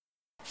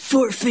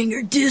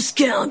Four-finger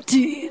discount,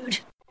 dude.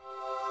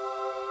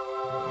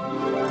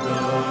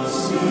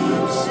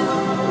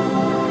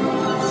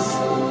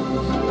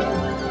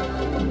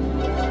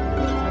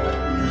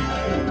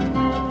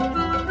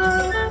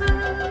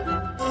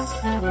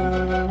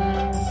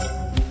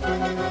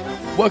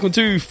 Welcome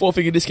to Four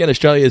Finger Discount,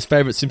 Australia's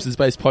favourite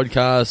Simpsons-based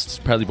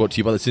podcast, proudly brought to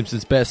you by the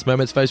Simpsons Best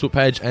Moments Facebook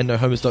page and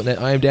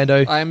NoHomers.net. I am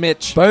Dando. I am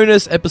Mitch.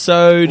 Bonus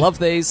episode. Love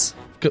these.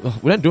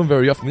 We don't do them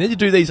very often. We need to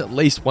do these at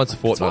least once a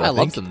fortnight. That's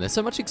why I love them. There's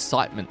so much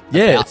excitement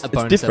Yeah, about a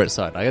bonus different.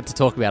 episode. I get to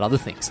talk about other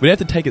things. We have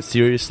to take it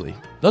seriously.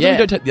 Not that Yeah. we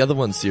don't take the other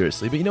ones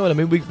seriously, but you know what I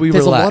mean? We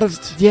There's relaxed. a lot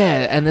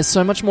of and there's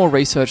so much more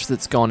research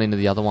that's gone into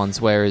the other ones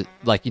where,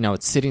 like, you know,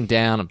 it's sitting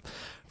down and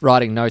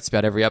writing notes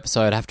about every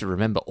episode. I have to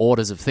remember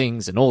orders of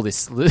things and all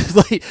this.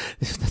 Like,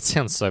 that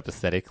sounds so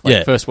pathetic. Like,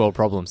 Yeah. first world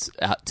problems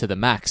out to the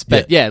max.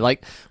 But yeah,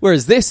 like,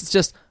 whereas this, it's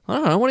just, I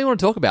don't know, what do you want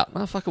to talk about?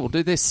 Oh, fuck it, we'll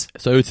do this.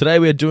 So today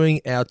we are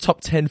doing our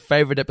top 10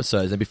 favourite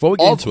episodes. And before we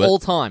get into it... Of all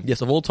time. Yes,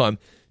 of all time.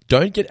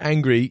 Don't get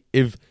angry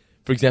if,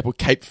 for example,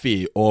 Cape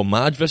Fear or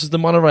Marge versus the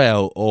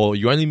Monorail or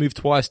You Only Move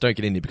Twice don't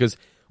get in it because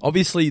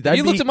obviously they'd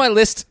You looked at my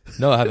list.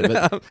 No, I haven't.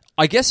 But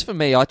I guess for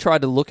me, I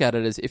tried to look at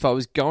it as if I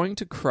was going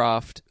to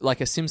craft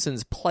like a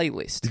Simpsons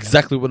playlist.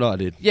 exactly what I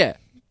did. Yeah.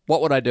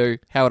 What would I do?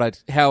 How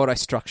would I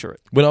structure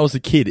it? When I was a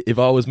kid, if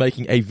I was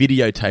making a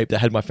videotape that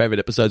had my favourite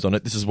episodes on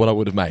it, this is what I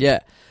would have made. Yeah.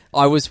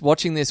 I was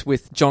watching this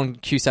with John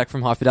Cusack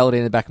from High Fidelity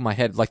in the back of my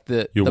head, like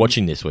You're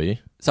watching this, were you?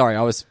 Sorry,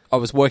 I was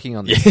working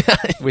on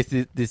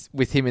this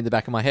with him in the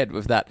back of my head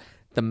with that.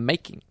 The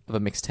making of a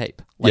mixtape,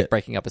 like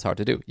breaking up is hard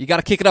to do. You got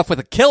to kick it off with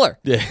a killer,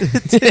 Yeah.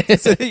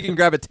 so that you can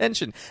grab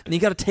attention. And you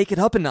got to take it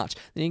up a notch.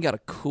 Then you got to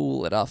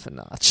cool it off a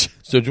notch.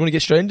 So do you want to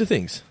get straight into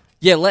things?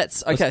 Yeah,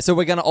 let's. Okay, so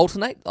we're going to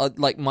alternate,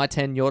 like my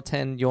 10, your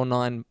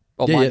 9,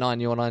 or Yeah, my yeah. 9,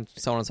 your 9,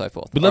 so on and so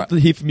forth. We'd love to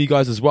hear from you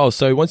guys as well.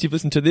 So once you've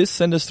listened to this,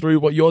 send us through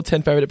what your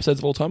 10 favourite episodes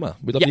of all time are.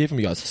 We'd love to hear from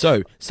you guys.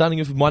 So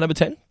starting off with my number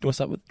 10. Do you want to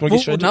start with? Do you want to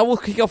get straight into it? We'll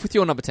kick off with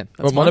your number 10.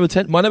 That's Well, my fine. number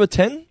 10. My number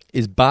 10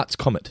 is Bart's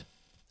Comet.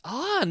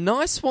 Ah,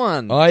 nice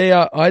one.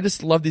 I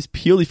just love this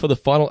purely for the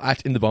final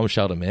act in the bomb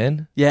shelter,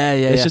 man. Yeah.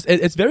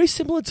 It's very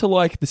similar to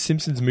like the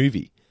Simpsons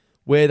movie,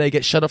 where they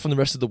get shut off from the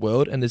rest of the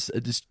world, and this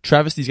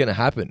travesty is going to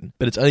happen,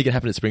 but it's only going to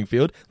happen at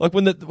Springfield. Like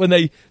when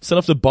they set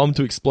off the bomb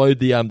to explode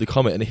the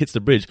comet, and it hits the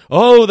bridge.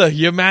 Oh, the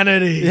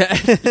humanity!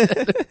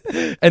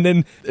 Yeah. And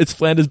then it's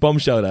Flanders bomb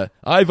shelter.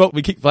 I vote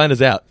we kick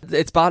Flanders out.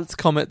 It's Bart's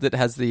Comet that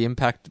has the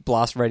impact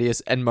blast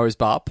radius and Moe's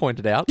bar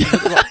pointed out.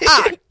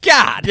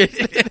 God!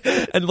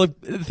 And like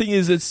the thing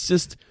is, it's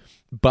just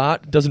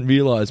Bart doesn't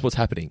realize what's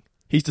happening.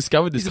 He's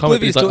discovered this He's comet.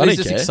 oblivious He's like, to I it. don't He's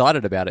just care.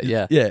 excited about it,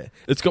 yeah. Yeah,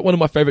 it's got one of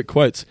my favourite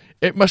quotes.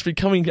 It must be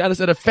coming at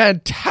us at a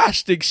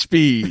fantastic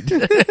speed.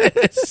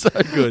 It's so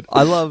good.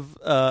 I love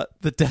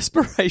the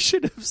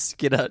desperation of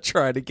Skinner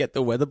trying to get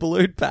the weather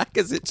balloon back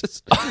as it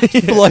just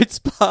floats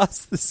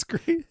past the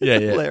screen. Yeah.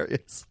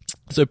 Hilarious.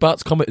 So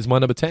Bart's Comet is my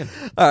number 10.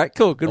 All right,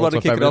 cool. Good All one to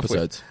my kick it favourite off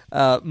episodes.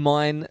 with.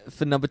 Mine,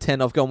 for number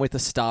 10, I've gone with A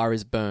Star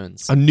Is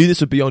Burns. I knew this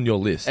would be on your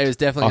list. It was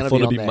definitely I going to thought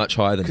be it'd on be there. much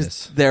higher than 'Cause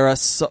this. there are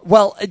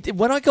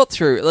when I got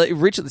through, like,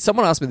 originally,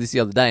 someone asked me this the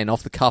other day, and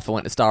off the cuff I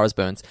went to Star Is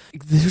Burns.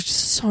 There's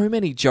just so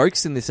many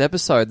jokes in this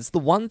episode. It's the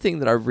one thing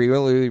that I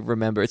really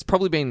remember. It's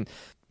probably been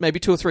maybe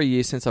 2 or 3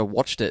 years since I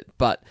watched it,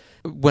 but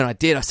when I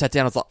did, I sat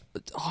down, I was like,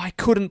 I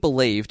couldn't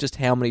believe just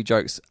how many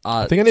jokes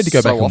are I think I need to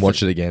go so back and often.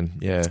 watch it again.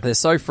 Yeah. They're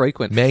so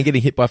frequent. Man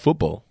getting hit by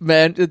football.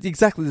 Man,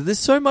 exactly. There's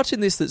so much in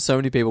this that so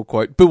many people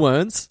quote. Boo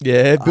Earns.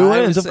 Yeah, Boo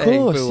I Earns, was of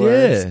saying course. Boo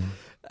Yeah.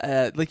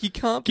 Earns. Like, you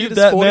can't Give be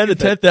that man the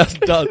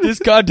 $10,000. This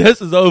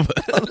contest is over.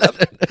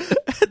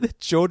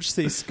 George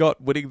C. Scott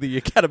winning the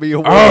Academy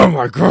Award. Oh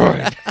my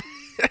god.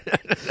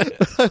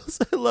 I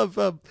also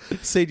love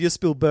Senior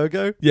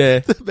Spielbergo. Yeah.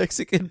 The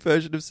Mexican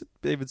version of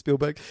Steven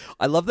Spielberg.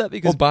 I love that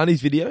because Or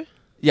Barney's video.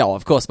 yeah, well,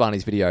 of course,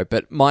 Barney's video.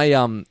 But my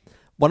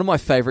one of my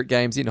favorite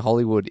games in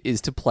Hollywood is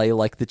to play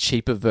like the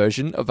cheaper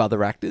version of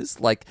other actors.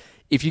 Like,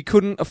 if you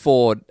couldn't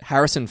afford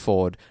Harrison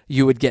Ford,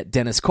 you would get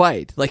Dennis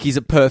Quaid. Like, he's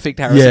a perfect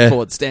Harrison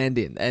Ford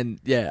stand-in. And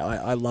yeah,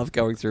 I love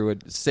going through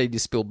it. Senior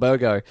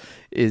Spielbergo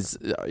is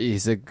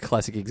a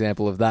classic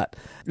example of that.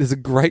 There's a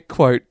great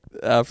quote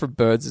from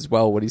Burns as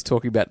well when he's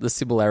talking about the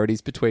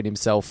similarities between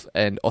himself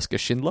and Oscar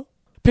Schindler.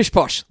 Pish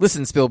posh.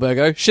 Listen,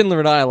 Spielbergo. Schindler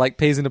and I are like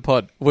peas in a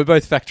pod. We're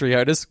both factory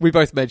owners. We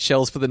both made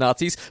shells for the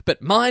Nazis, but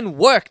mine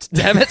worked,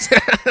 damn it.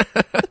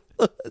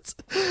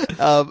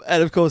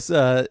 And of course,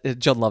 John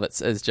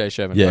Lovitz as Jay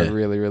Sherman. Yeah. I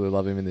really, really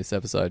love him in this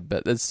episode,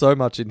 but there's so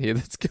much in here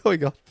that's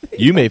going on.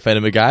 You made fun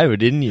of MacGyver,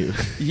 didn't you?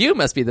 You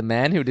must be the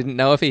man who didn't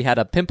know if he had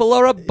a pimple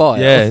or a boil.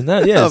 Yeah, no,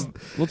 yeah. Lots of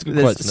good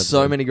There's quotes in that so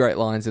episode. many great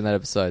lines in that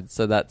episode,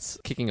 so that's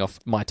kicking off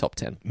my top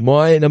 10.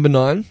 My number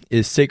 9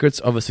 is Secrets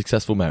of a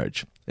Successful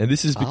Marriage. And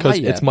this is because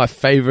yeah. it's my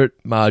favourite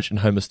Marge and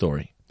Homer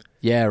story.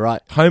 Yeah,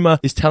 right. Homer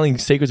is telling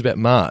secrets about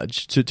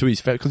Marge to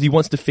his family because he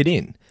wants to fit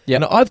in. Yep.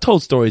 And I've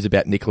told stories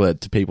about Nicola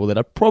to people that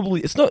are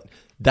probably... It's not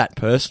that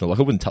personal. Like,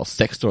 I wouldn't tell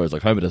sex stories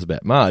like Homer does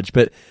about Marge,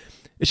 but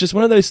It's just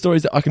one of those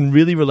stories that I can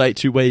really relate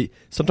to, where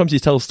sometimes you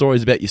tell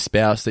stories about your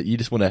spouse that you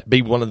just want to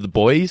be one of the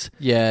boys.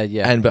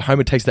 Yeah. But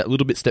Homer takes that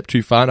little bit step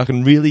too far, and I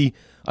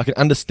can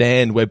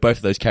understand where both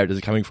of those characters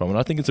are coming from, and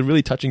I think it's a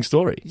really touching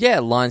story. Yeah,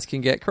 lines can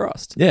get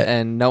crossed. Yeah.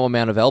 And no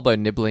amount of elbow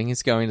nibbling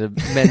is going to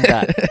mend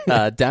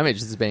that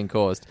damage that's being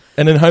caused.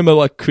 And then Homer,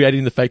 like,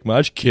 creating the fake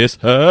Marge, kiss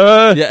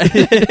her.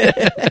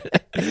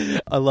 Yeah.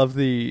 I love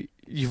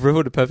you've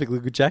ruined a perfectly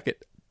good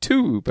jacket.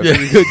 2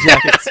 perfectly good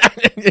jackets.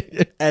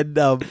 And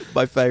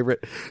my favourite.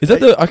 Is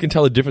that I can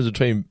tell the difference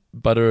between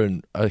butter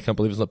and I can't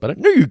believe it's not butter?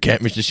 No, you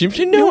can't, Mr.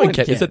 Simpson. No one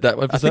can. Is that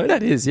episode? I think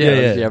that is, yeah.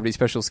 If you have any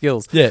special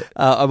skills. Yeah.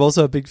 I'm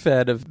also a big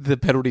fan of the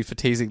penalty for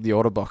teasing the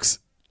order box.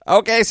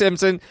 Okay,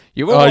 Simpson,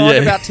 you were warned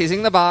about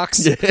teasing the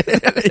box.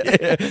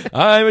 Yeah.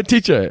 I'm a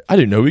teacher. I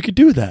didn't know we could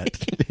do that.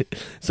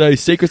 So,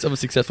 Secrets of a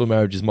Successful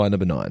Marriage is my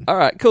number 9. All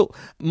right, cool.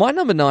 My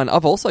number 9,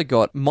 I've also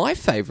got my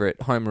favourite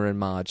Homer and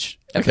Marge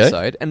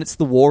episode, and it's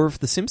The War of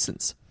the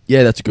Simpsons.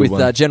 Yeah, that's a good one.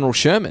 With General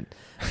Sherman.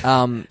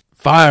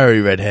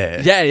 Fiery red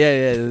hair.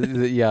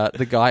 Yeah.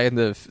 The guy in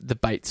the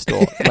bait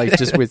store, like,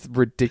 just with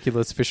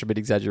ridiculous fisherman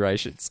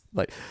exaggerations.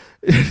 Like,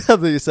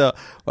 so,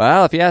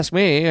 well, if you ask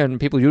me, and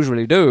people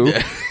usually do.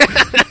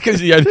 Because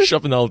he owned a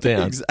shop in the whole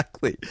town.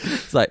 Exactly.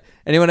 It's like,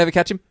 anyone ever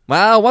catch him?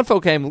 Well, one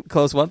folk came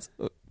close once.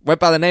 Went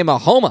by the name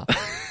of Homer.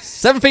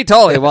 7 feet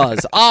tall he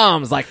was.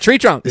 Arms like tree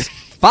trunks.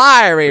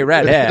 Fiery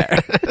red hair.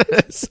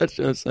 So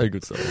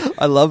good song.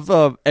 I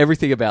love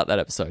everything about that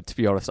episode, to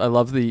be honest. I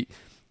love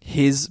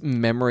his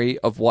memory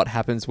of what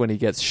happens when he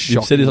gets shocked.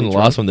 You said this on the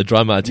last one, the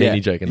dry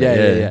martini joke.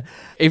 Yeah.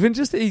 Even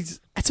just it's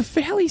a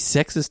fairly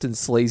sexist and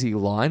sleazy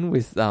line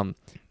with no,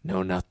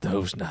 not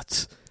those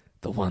nuts,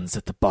 the ones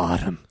at the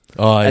bottom.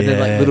 Oh, and then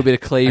like a little bit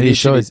of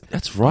cleavage.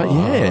 That's right,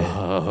 yeah.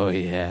 Oh,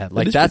 yeah.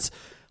 Like that's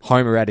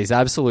Homer at his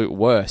absolute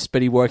worst,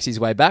 but he works his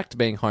way back to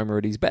being Homer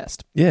at his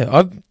best.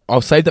 Yeah,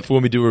 I'll save that for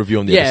when we do a review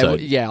on the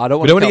episode. Yeah, I don't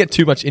want We don't want to get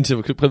too much into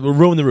it, because we'll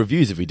ruin the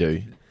reviews if we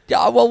do.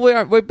 Yeah, well,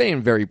 we're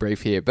being very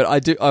brief here, but I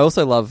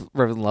also love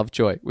Reverend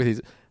Lovejoy with his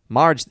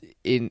Marge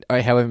in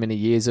however many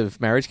years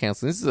of marriage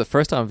counseling. This is the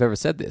first time I've ever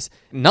said this.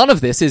 None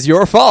of this is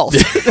your fault.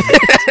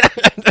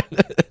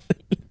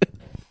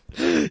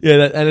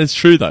 Yeah, and it's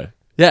true though.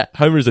 Yeah,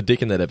 Homer is a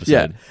dick in that episode.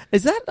 Yeah,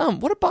 is that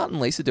what did Bart and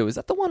Lisa do? Is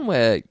that the one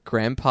where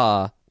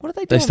Grandpa? What do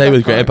they do? They stay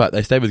with Grandpa.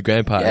 They stay with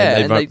Grandpa. Yeah,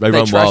 and they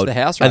run trash wild. the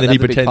house, right? And then he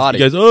pretends. He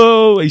goes,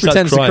 "Oh!" He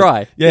pretends starts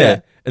crying. to cry.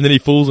 Yeah. And then he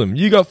fools him.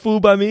 You got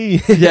fooled by me.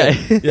 Yeah,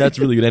 that's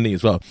a really good ending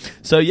as well.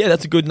 So yeah,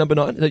 that's a good number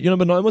 9. Is that your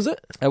number 9? Was it?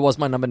 It was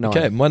my number 9.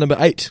 Okay, my number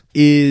 8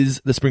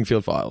 is the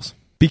Springfield Files,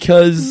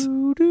 because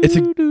it's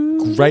a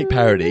great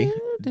parody.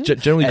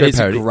 Generally great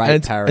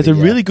parody. It's a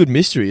really good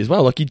mystery as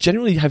well. Like, you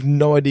generally have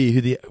no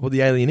idea what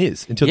the alien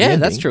is until the ending.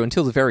 Yeah, that's true,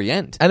 until the very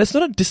end. And it's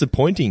not a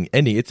disappointing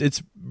ending. It's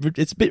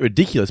a bit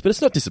ridiculous, but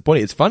it's not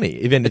disappointing. It's funny.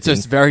 It's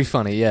just very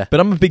funny, yeah. But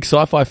I'm a big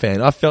sci-fi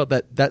fan. I felt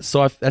that's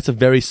a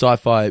very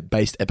sci-fi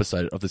based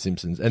episode of The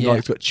Simpsons, and like,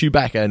 it's got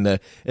Chewbacca and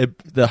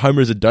the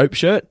Homer is a dope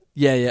shirt.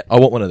 Yeah. I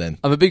want one of them.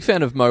 I'm a big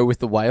fan of Mo with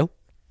the whale.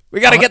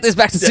 We got to get this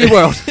back to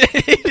SeaWorld.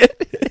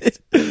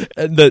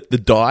 And the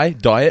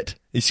diet.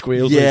 He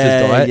squeals when he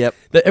says diet. Yep.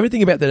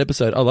 Everything about that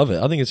episode, I love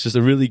it. I think it's just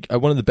a really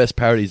one of the best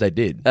parodies they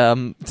did.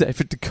 David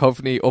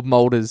Duchovny or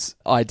Mulder's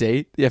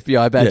ID, the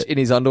FBI badge, in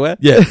his underwear.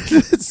 Yeah.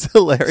 It's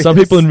hilarious. Some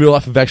people in real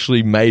life have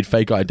actually made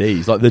fake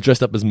IDs. Like, they're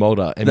dressed up as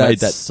Mulder and made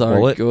that so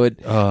wallet. good.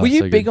 Oh, were you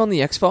so big good. on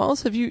the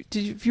X-Files? Have you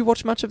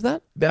watched much of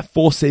that? About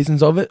 4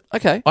 seasons of it.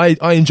 Okay.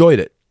 I enjoyed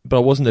it, but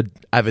I wasn't an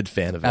avid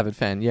fan of it. Avid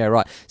fan, yeah,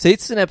 right. So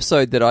it's an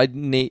episode that I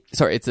need...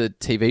 Sorry, it's a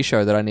TV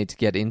show that I need to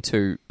get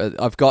into.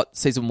 I've got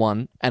season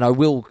 1, and I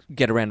will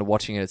get around to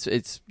watching it.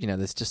 It's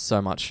there's just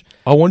so much...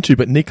 I want to,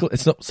 but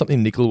it's not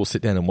something Nicola will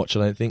sit down and watch, I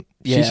don't think.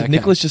 Yeah,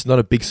 Nicola's just not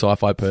a big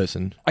sci-fi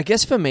person. I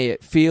guess for me,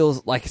 it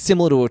feels like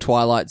similar to a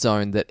Twilight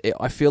Zone, that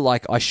I feel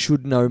like I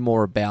should know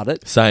more about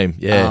it. Same,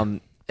 yeah.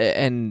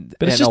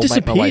 But it's just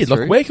disappeared.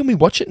 Like, where can we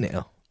watch it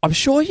now? I'm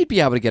sure you'd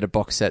be able to get a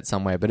box set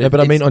somewhere, but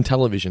I mean on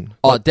television.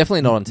 Oh,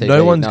 definitely not on TV.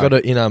 No one's got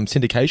it in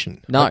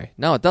syndication.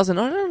 No, it doesn't.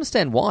 I don't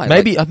understand why.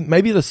 Maybe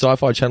the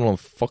Sci-Fi Channel on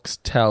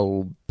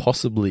Foxtel,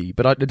 possibly,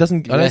 but it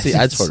doesn't. I don't see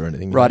ads for it or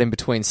anything. Right in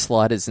between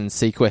Sliders and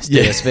Sequest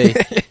DSV.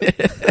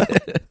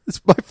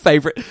 It's my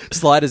favorite.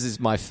 Sliders is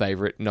my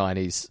favorite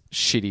 90s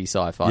shitty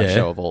sci-fi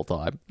show of all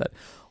time. But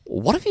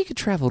what if you could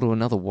travel to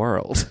another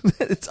world?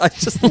 I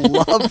just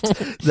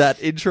loved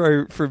that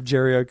intro from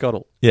Jerry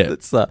O'Connell. Yeah.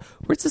 It's where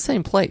it's the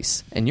same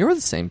place and you're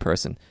the same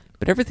person,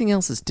 but everything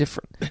else is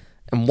different.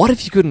 And what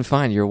if you couldn't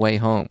find your way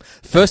home?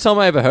 First time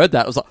I ever heard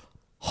that, I was like,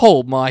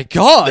 oh my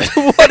God,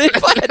 what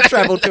if I had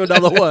traveled to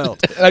another world?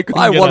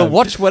 I want to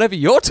watch whatever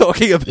you're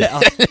talking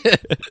about.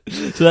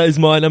 So that is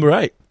my number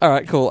 8. All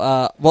right, cool.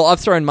 Well, I've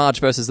thrown Marge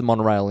versus the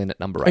Monorail in at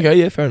number 8. Okay,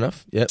 yeah, fair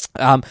enough. Yep.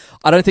 I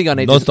don't think I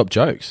need non-stop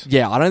jokes.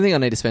 Yeah, I don't think I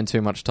need to spend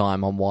too much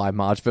time on why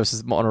Marge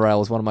versus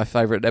Monorail is one of my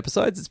favourite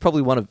episodes. It's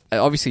probably one of...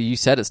 Obviously, you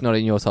said it's not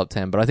in your top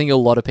 10, but I think a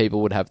lot of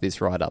people would have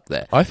this right up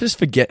there. I just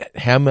forget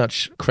how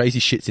much crazy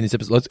shit's in this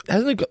episode.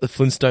 Hasn't it got the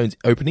Flintstones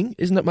opening?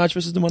 Isn't that Marge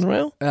versus the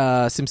Monorail?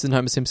 Simpson,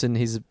 Homer Simpson,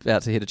 he's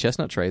about to hit a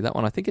chestnut tree. That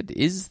one, I think it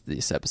is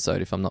this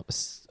episode, if I'm not...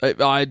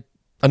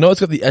 I I know it's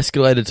got the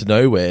escalator to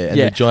nowhere and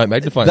the giant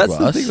magnifying That's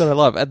glass. the thing that I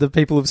love. And the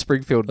people of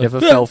Springfield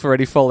never fell for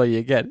any folly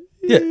again.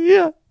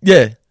 Yeah.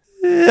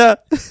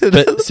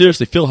 But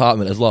seriously, Phil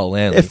Hartman as Lyle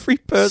Lanley. Every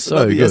person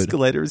on the good.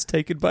 escalator is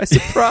taken by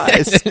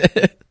surprise.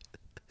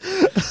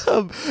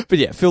 But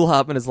yeah, Phil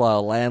Hartman as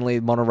Lyle Lanley,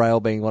 Monorail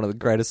being one of the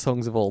greatest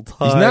songs of all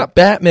time. He's not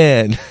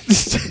Batman.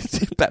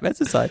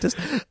 Batman's a scientist.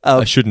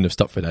 I shouldn't have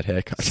stopped for that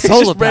haircut.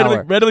 Solar Just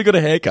power. randomly got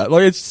a haircut.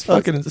 Like, it's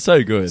fucking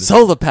so good.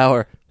 Solar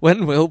power.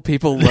 When will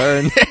people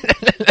learn?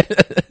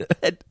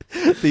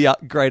 The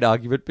great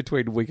argument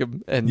between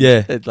Wickham and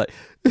like,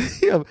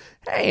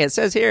 hey, it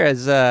says here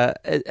as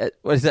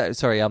what is that?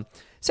 Sorry,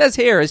 says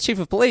here as chief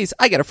of police,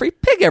 I get a free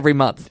pig every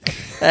month,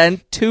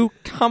 and 2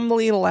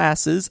 comely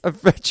lasses of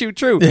virtue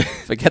true.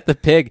 Forget the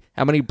pig.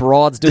 How many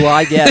broads do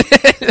I get?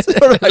 It's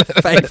one of my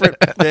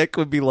favourite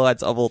Quimby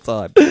lines of all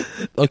time.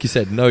 Like you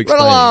said, no Run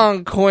explaining.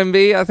 along,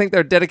 Quimby. I think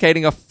they're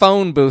dedicating a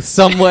phone booth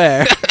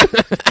somewhere.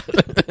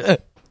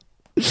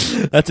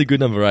 That's a good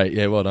number 8.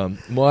 Yeah, well done.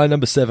 My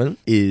number 7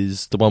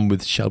 is the one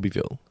with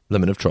Shelbyville,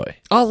 Lemon of Troy.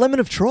 Oh, Lemon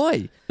of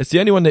Troy. It's the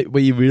only one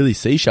where you really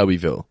see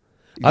Shelbyville.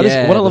 What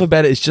I love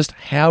about it is just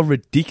how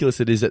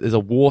ridiculous it is that there's a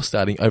war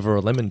starting over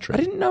a lemon tree. I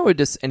didn't know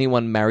just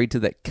anyone married to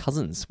their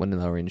cousins when they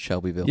were in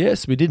Shelbyville.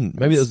 Yes, we didn't.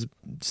 Maybe that was a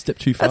step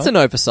too far. That's an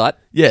oversight.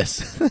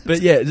 Yes.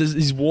 But yeah,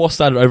 this war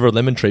started over a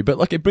lemon tree. But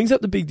like, it brings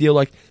up the big deal.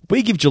 Like,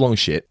 we give Geelong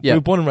shit. Yeah. We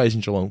were born and raised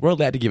in Geelong. We're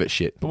allowed to give it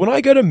shit. But when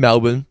I go to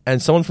Melbourne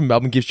and someone from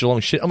Melbourne gives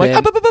Geelong shit, I'm like,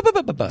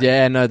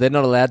 Yeah, no, they're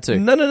not allowed to.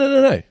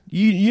 No.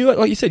 You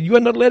like you said, you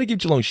are not allowed to give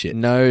Geelong shit.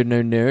 No.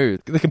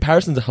 The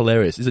comparisons are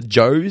hilarious. Is it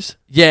Joe's?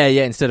 Yeah,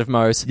 instead of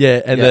Mo's. Yeah,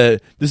 and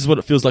this is what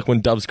it feels like when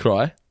doves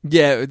cry.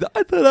 Yeah,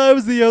 I thought I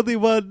was the only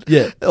one.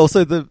 Yeah.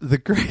 Also, the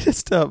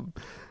greatest,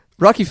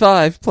 Rocky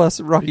 5 plus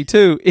Rocky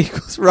 2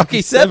 equals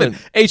Rocky 7.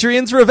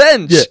 Adrian's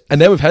Revenge. Yeah, and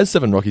now we've had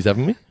 7 Rockies,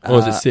 haven't we? Or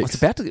is it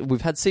 6?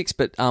 We've had 6,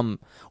 but,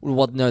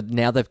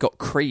 now they've got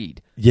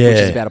Creed. Yeah. Which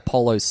is about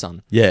Apollo's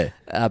son. Yeah.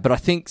 But I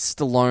think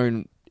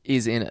Stallone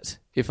is in it,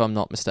 if I'm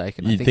not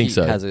mistaken. I You think think he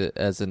so? has it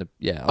as an,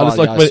 yeah. I just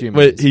I like assume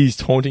when it is. he's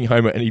taunting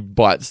Homer and he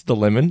bites the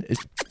lemon.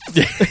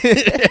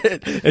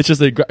 It's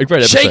just a great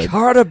episode. Shake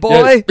harder,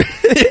 boy!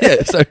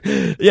 Yeah, so,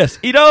 yes,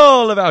 eat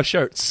all of our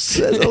shirts.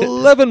 There's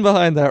 11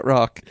 behind that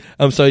rock.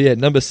 So yeah,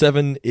 number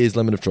 7 is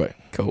Lemon of Troy.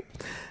 Cool.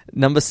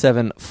 Number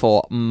 7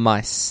 for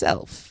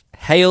myself.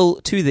 Hail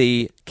to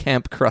thee,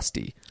 Camp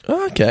Krusty.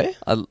 Oh, okay.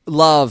 I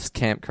love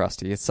Camp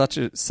Krusty. It's such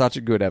a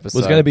good episode.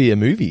 It was going to be a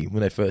movie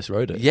when they first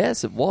wrote it.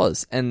 Yes, it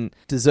was, and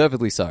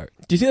deservedly so.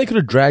 Do you think they could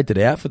have dragged it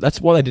out?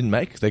 That's why they didn't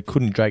make it. They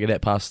couldn't drag it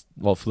out past,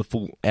 for the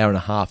full hour and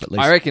a half at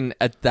least. I reckon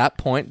at that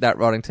point, that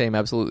writing team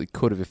absolutely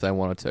could have if they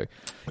wanted to.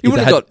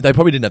 They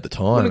probably didn't have the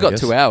time. Would have got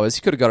 2 hours.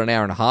 You could have got an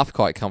hour and a half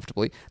quite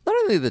comfortably. Not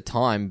only the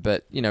time,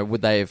 but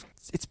would they have?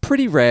 It's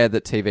pretty rare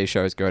that TV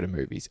shows go to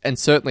movies, and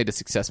certainly to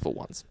successful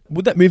ones.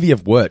 Would that movie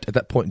have worked at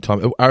that point in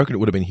time? I reckon it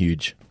would have been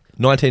huge.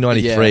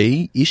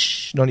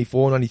 1993-ish,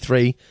 94,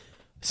 93.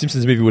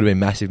 Simpsons movie would have been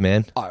massive,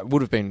 man. Oh, it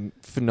would have been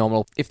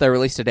phenomenal if they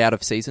released it out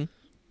of season.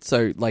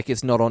 So,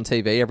 it's not on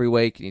TV every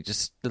week, and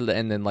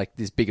then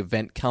this big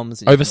event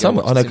comes. And over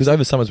summer. I know, because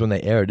over summer's when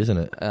they air it, isn't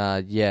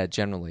it? Yeah,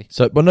 generally.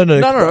 So, no.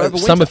 Over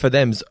summer winter. for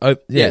them's...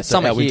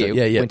 summer winter.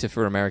 here, winter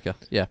for America.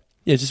 Yeah.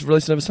 Yeah, just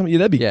release it over summer. Yeah,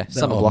 that'd be...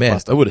 summer man,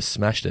 blockbuster. I would have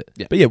smashed it.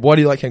 Yeah. But yeah, why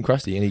do you like Camp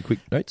Krusty? Any quick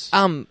notes?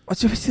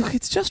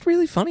 It's just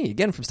really funny,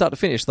 again, from start to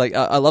finish.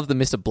 I love the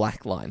Mr.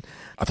 Black line.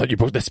 I thought you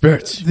broke their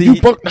spirits. You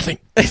broke nothing.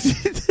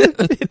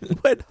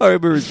 When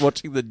Homer is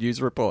watching the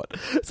news report,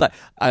 it's like,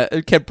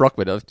 Kent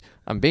Brockman,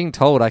 I'm being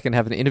told I can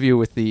have an interview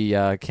with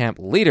the camp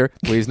leader.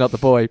 Please not the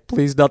boy.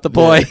 Please not the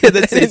boy. And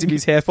then sees him,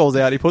 his hair falls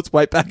out. He puts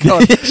weight back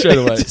on. Straight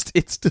away. Just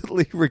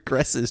instantly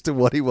regresses to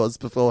what he was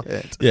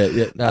beforehand. Yeah.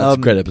 No, it's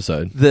a great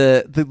episode.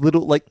 The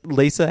little,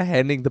 Lisa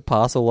handing the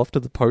parcel off to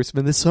the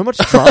postman. There's so much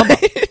drama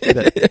in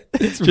it.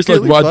 It's Just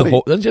really ride funny. the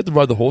horse. Doesn't she have to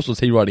ride the horse, or is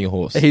he riding a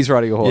horse? He's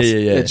riding a horse.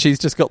 Yeah. And she's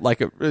just got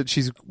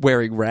she's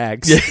wearing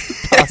rags.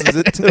 Passes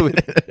it to him.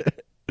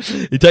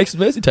 He takes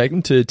him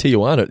to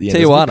Tijuana at the end.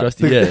 Tijuana.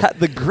 Isn't it, Krusty?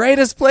 The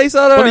greatest place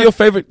on earth. What are your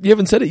favourite... You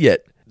haven't said it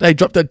yet. They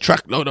dropped a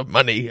truckload of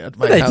money at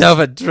my They house. drove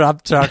a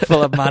dump truck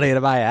full of money into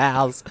my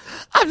house.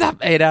 I'm not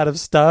made out of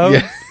stone.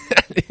 Yeah.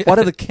 One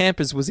of the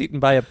campers was eaten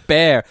by a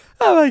bear.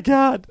 Oh my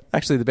God.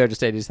 Actually, the bear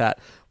just ate his hat.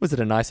 Was it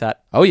a nice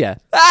hat? Oh yeah.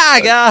 Ah,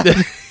 God.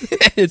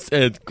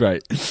 It's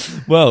great.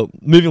 Well,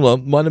 moving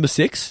along. My number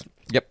 6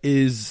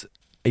 is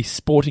a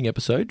sporting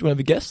episode. Do you want to have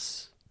a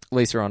guess?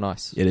 Lisa on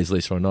Ice. It is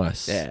Lisa on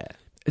Ice. Yeah.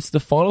 It's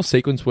the final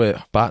sequence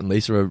where Bart and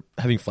Lisa are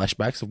having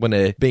flashbacks of when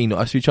they're being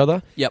nice to each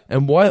other. Yep.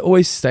 And why it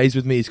always stays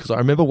with me is because I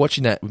remember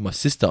watching that with my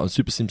sister on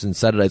Super Simpsons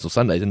Saturdays or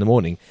Sundays in the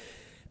morning.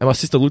 And my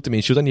sister looked at me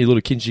and she was only a little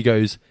kid and she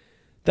goes,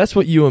 "That's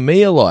what you and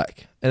me are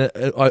like." And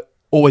I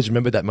always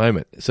remember that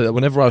moment. So that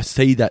whenever I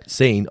see that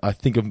scene, I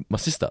think of my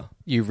sister.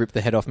 You ripped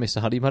the head off Mr.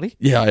 Huddy Muddy?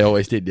 Yeah, I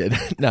always did, yeah.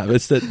 No,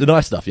 it's the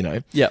nice stuff,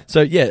 Yeah.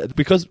 So, yeah,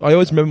 because I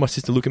always remember my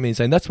sister looking at me and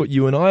saying, "That's what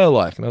you and I are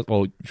like." And you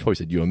probably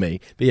said you and me.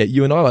 But yeah,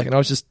 you and I are like. And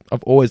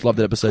I've always loved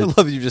that I episode.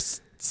 love you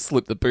just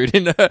slip the boot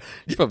in her.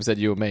 She probably said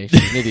you or me.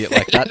 She's an idiot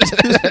like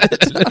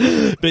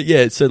that. But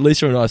yeah, so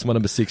Lisa and I is my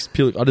number 6.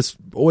 I just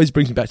always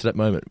brings me back to that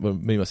moment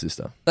when me and my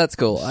sister. That's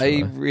cool.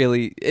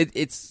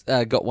 It's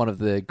got one of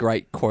the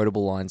great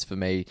quotable lines for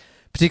me,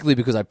 particularly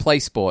because I play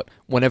sport.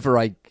 Whenever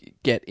I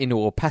get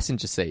into a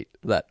passenger seat,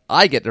 that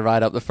I get to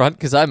ride up the front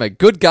because I'm a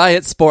good guy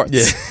at sports.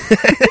 Yeah.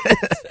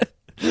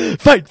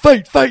 Fight.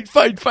 And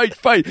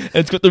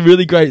it's got the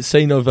really great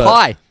scene of...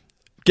 Pie.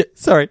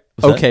 Sorry.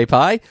 What's Okay,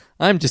 Pie.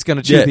 I'm just going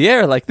to chew the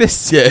air like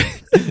this. Yeah.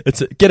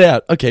 Get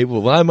out. Okay,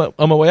 well, I'm on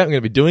my way out. I'm going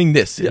to be doing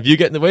this. If you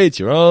get in the way, it's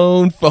your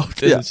own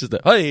fault. And it's just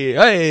like, hey.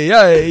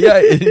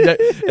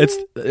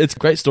 It's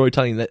great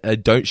storytelling that they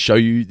don't show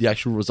you the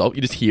actual result.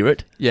 You just hear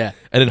it. Yeah.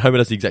 And then Homer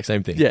does the exact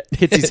same thing. Yeah.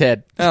 Hits his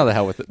head. Oh, the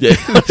hell with it. Yeah.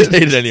 I just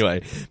hate it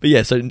anyway. But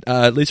yeah, so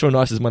Lisa on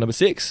Ice is my number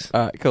 6.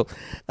 All right, cool.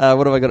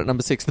 What have I got at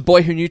number 6? The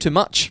Boy Who Knew Too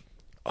Much.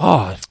 Oh,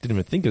 I didn't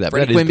even think of that.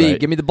 Freddie But that is Quimby, great.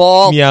 give me the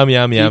ball. Meow,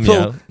 meow, meow,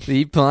 meow.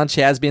 The punch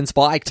has been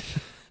spiked.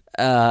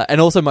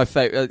 And also my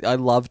favorite, I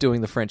love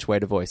doing the French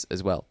waiter voice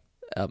as well.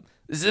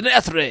 This is an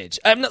outrage.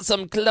 I'm not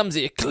some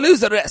clumsy,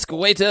 closer-esque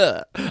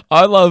waiter.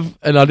 I love,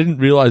 and I didn't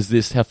realise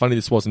this, how funny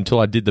this was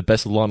until I did the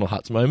best of Lionel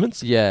Hutz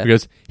moments. Yeah.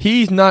 Because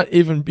he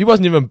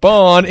wasn't even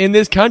born in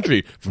this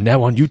country. From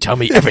now on, you tell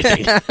me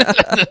everything. I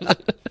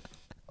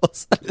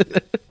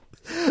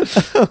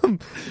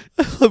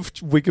love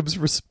Wiggum's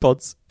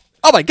response.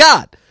 Oh my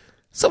God!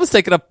 Someone's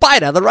taken a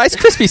bite out of the Rice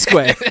Krispie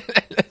square.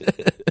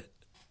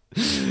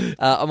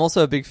 I'm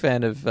also a big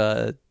fan of,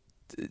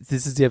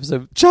 this is the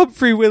episode, Chub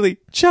Free Willy,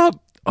 Chub.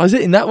 Oh, is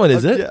it in that one,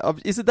 is it? Yeah,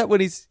 isn't that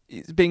when he's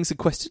being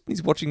sequestered and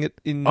he's watching it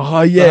in the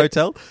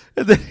hotel?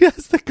 And then he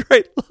has the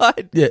great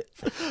line. Yeah.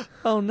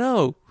 Oh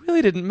no,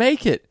 Willy didn't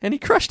make it. And he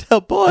crushed our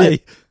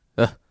boy.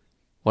 Yeah.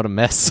 What a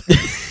mess.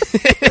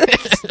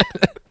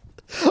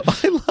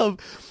 I love,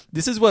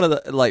 this is one of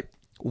the,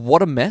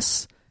 what a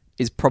mess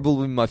is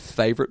probably my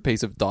favorite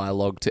piece of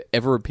dialogue to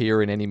ever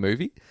appear in any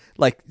movie.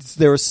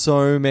 There are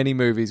so many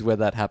movies where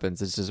that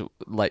happens. It's just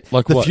like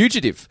The what?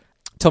 Fugitive.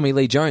 Tommy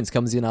Lee Jones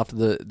comes in after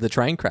the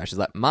train crash. It's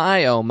like,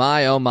 my, oh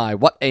my,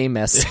 what a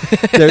mess.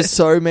 There's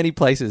so many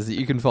places that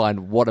you can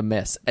find what a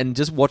mess. And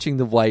just watching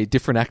the way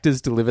different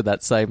actors deliver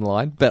that same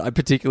line, but I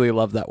particularly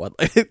love that one.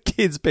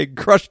 Kids being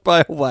crushed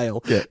by a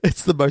whale. Yeah.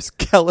 It's the most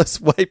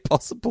callous way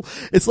possible.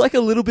 It's like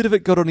a little bit of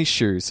it got on his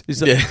shoes.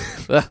 He's like,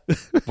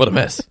 What a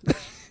mess.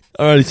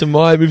 Alrighty, so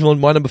moving on,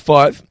 my number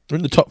 5. We're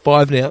in the top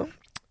 5 now.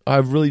 I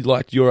really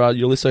liked your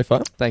list so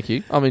far. Thank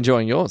you. I'm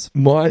enjoying yours.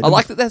 I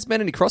like that there's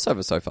been any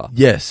crossover so far.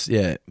 Yes,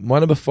 yeah. My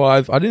number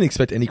 5, I didn't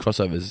expect any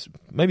crossovers.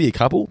 Maybe a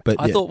couple, but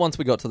I thought once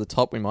we got to the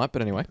top we might,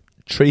 but anyway.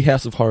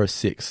 Treehouse of Horror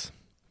 6.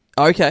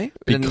 Okay.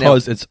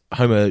 Because it's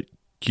Homer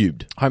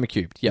cubed. Homer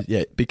cubed, yep.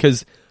 Yeah,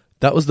 because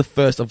that was the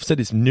first, I've said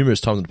this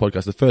numerous times on the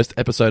podcast, the first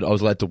episode I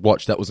was allowed to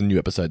watch, that was a new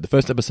episode. The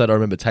first episode I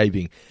remember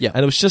taping. Yeah.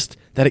 And it was just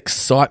that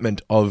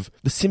excitement of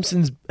The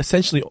Simpsons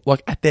essentially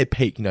at their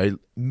peak,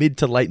 mid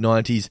to late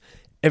 90s.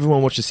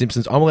 Everyone watched The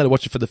Simpsons. I'm allowed to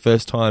watch it for the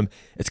first time.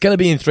 It's going to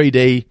be in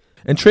 3D.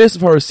 And Treehouse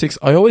of Horror 6,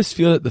 I always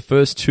feel that the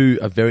first 2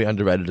 are very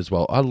underrated as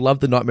well. I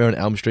love the Nightmare on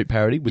Elm Street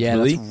parody with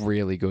Willy. That's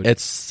really good.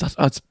 It's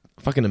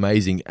fucking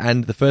amazing.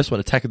 And the first one,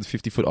 Attack of the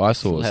 50-Foot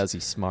Eyesores. Lousy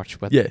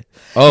smarch weapon. Yeah.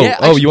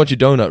 You want your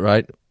donut,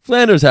 right?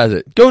 Flanders has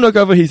it. Go knock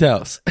over his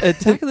house.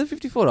 Attack of the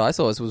 54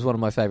 Eyesores was one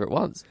of my favourite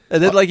ones.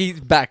 And then,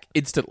 he's back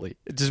instantly,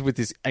 just with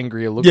this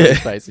angrier look on his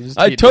face.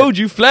 I told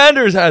you,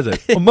 Flanders has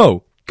it. Oh,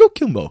 Mo. Go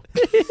kill Mo.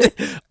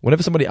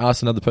 Whenever somebody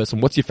asks another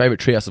person, what's your favourite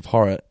Treehouse of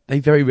Horror,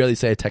 they very rarely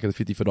say Attack of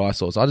the 50-Foot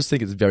Eyesores. I just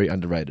think it's very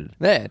underrated.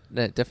 Yeah,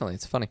 definitely.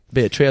 It's funny.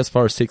 But yeah, Treehouse of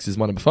Horror 6 is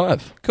my number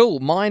 5. Cool.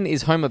 Mine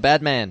is Homer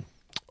Badman.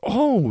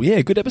 Oh,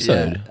 yeah, good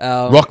episode.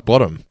 Yeah. Rock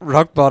Bottom.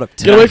 Rock Bottom.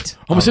 Get away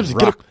Homer Simpson,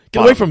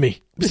 get away from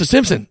me. Mr.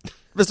 Simpson.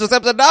 Mr.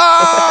 Simpson,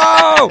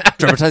 no!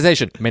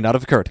 Dramatization may not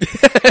have occurred.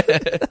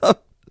 I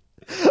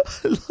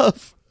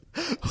love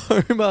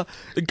Homer.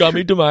 The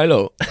gummy de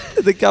Milo.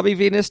 The gummy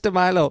Venus de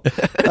Milo.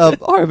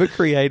 Homer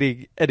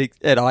creating an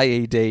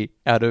IED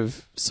out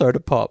of soda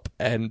pop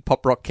and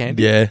pop rock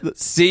candy. Yeah.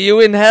 See you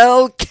in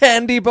hell,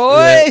 candy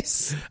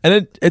boys! Yeah.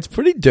 And it's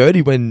pretty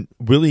dirty when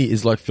Willy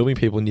is filming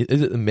people. And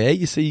is it the mayor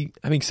you see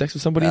having sex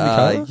with somebody in the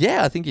car?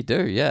 Yeah, I think you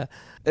do, yeah.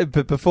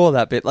 But before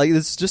that bit,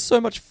 there's just so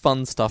much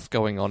fun stuff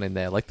going on in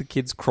there. The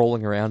kids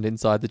crawling around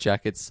inside the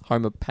jackets,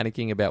 Homer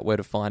panicking about where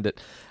to find it.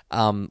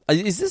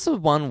 Is this the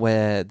one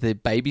where the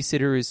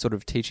babysitter is sort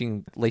of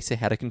teaching Lisa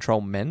how to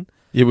control men?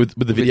 Yeah, with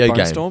the video game.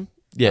 Bonestorm?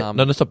 Yeah,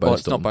 no, it's not Bonestorm. Well,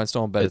 it's not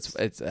Bonestorm, but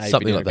it's a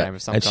something video like that. game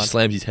of some and kind. She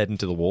slams his head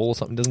into the wall or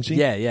something, doesn't she?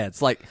 Yeah,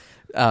 it's like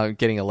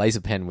getting a laser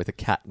pen with a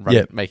cat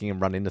and making him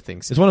run into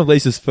things. It's one of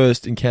Lisa's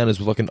first encounters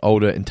with an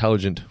older,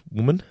 intelligent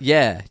woman.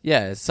 Yeah,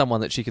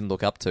 someone that she can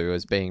look up to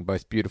as being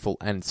both beautiful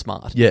and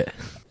smart. Yeah.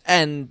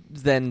 And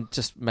then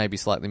just maybe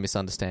slightly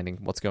misunderstanding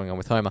what's going on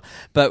with Homer.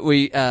 But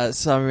we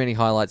so many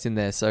highlights in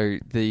there. So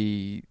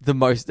the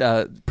most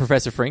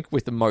Professor Frink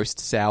with the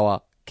most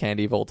sour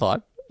candy of all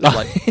time.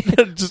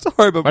 Just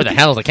Homer. Where the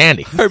hell is the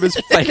candy? Homer's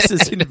face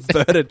is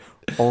inverted.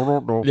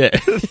 Yeah.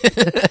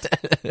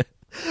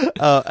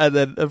 And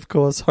then, of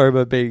course,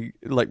 Homer being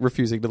like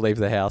refusing to leave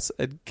the house,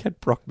 and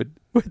Kent Brockman,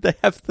 when they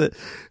have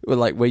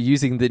we're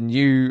using the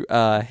new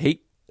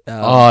heat,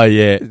 Oh,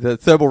 yeah. the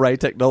thermal ray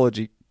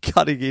technology,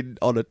 cutting in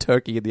on a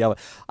turkey in the oven.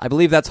 I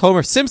believe that's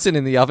Homer Simpson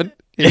in the oven.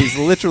 He's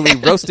literally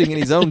roasting in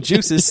his own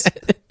juices.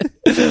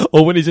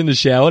 Or when he's in the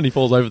shower and he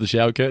falls over the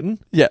shower curtain.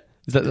 Yeah.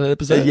 Is that the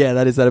episode? Yeah,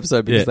 that is that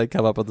episode because Yeah. they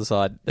come up on the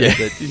side. Yeah.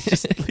 And you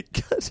just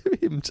cut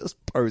him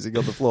just posing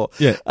on the floor.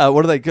 Yeah.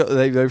 What do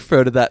they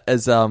refer to that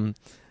as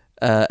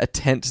a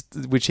tent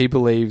which he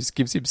believes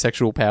gives him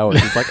sexual powers.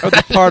 It's like,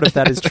 only part of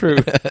that is true.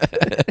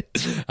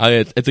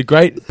 It's a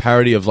great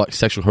parody of like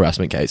sexual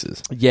harassment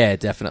cases. Yeah,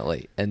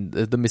 definitely. And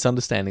the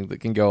misunderstanding that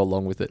can go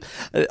along with it.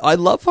 I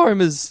love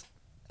Homer's,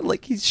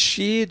 like, his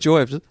sheer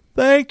joy of just,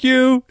 thank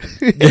you.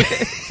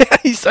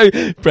 He's so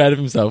proud of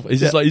himself. He's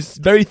just like, he's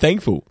very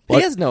thankful. He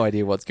Like, has no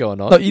idea what's going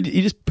on. like, he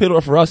just put it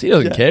off for us. He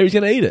doesn't care. He's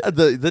going to eat it.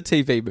 The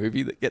TV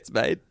movie that gets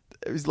made,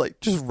 it was like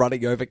just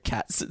running over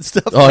cats and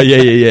stuff. Oh,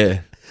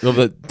 yeah. Well,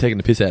 they're taking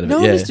the piss out of No,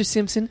 it. Yeah. Mr.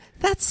 Simpson,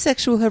 that's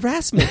sexual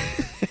harassment.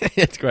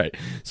 It's great.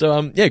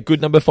 So, good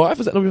number 5.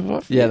 Was that number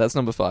 5? Yeah, that's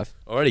number 5.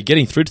 Alrighty,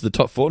 getting through to the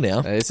top 4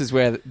 now. This is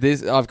where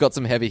I've got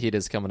some heavy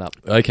hitters coming up.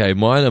 Okay,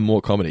 mine are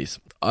more comedies.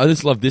 I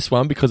just love this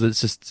one because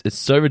it's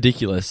so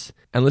ridiculous.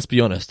 And let's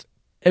be honest,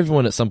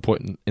 everyone at some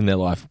point in their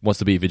life wants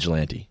to be a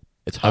vigilante.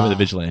 It's Homer the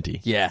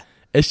Vigilante. Yeah.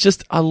 It's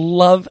just, I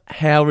love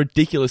how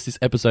ridiculous this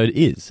episode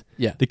is.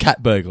 Yeah. The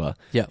cat burglar.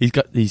 Yeah. He's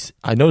got these,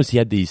 I noticed he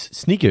had these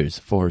sneakers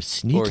for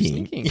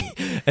sneaking.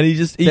 And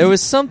There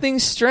was something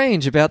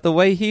strange about the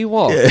way he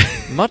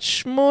walked.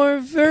 Much more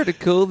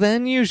vertical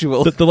than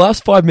usual. The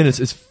last 5 minutes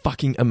is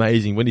fucking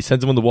amazing when he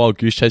sends him on the wild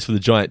goose chase for the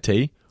giant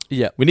T.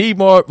 Yeah. We need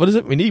more, what is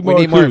it? We need more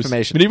clues.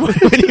 information. We need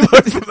more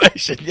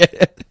information,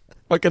 yeah.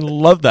 Fucking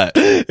love that.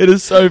 It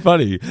is so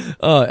funny.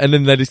 And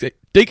then they just say,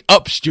 dig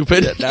up,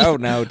 stupid.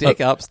 No,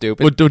 dig up,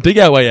 stupid. We'll dig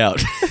our way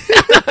out.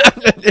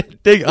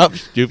 Dig up,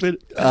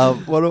 stupid.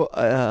 I'm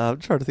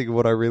trying to think of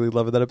what I really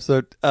love in that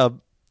episode.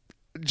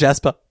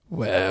 Jasper.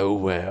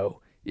 Well,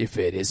 if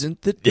it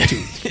isn't the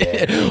tooth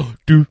fairy.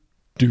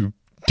 do.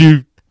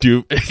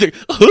 It's like,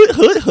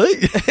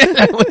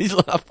 when he's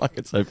laughing,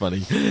 fucking so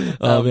funny.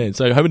 Oh, man.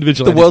 So, Homer the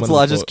Vigilante. The world's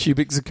largest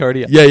cubic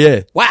zirconia.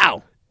 Yeah.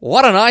 Wow.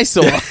 What an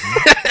eyesore.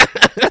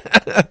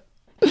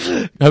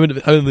 Homer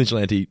the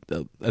Vigilante,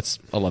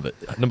 I love it.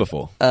 Number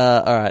 4.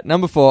 All right.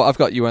 Number 4, I've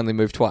got You Only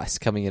Move Twice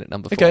coming in at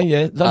number 4. Okay,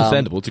 yeah. It's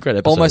understandable. It's a great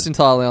episode. Almost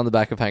entirely on the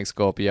back of Hank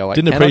Scorpio.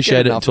 Didn't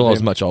appreciate it until I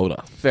was much older.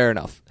 Fair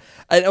enough.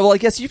 Well, I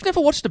guess you've never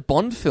watched a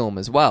Bond film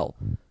as well.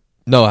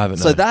 No, I haven't.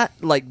 So no. that,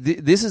 like,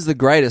 this is the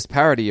greatest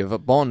parody of a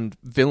Bond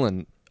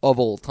villain of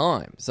all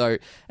time. So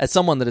as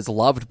someone that has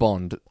loved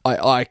Bond,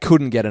 I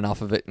couldn't get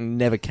enough of it and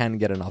never can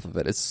get enough of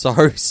it. It's so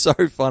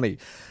funny.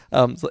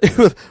 Well,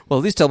 at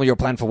least tell me your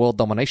plan for world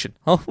domination.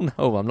 Oh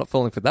no, I'm not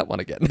falling for that one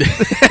again.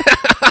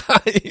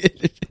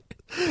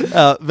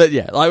 But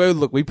yeah,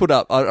 look, we put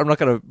up, I'm not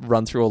going to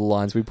run through all the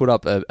lines. We put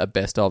up a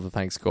best of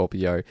Hank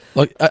Scorpio.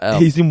 Like,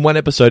 he's in one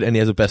episode and he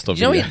has a best of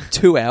You know, he video. had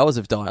 2 hours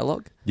of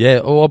dialogue. Yeah,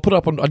 or I put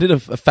up I did a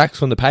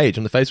fax on the page,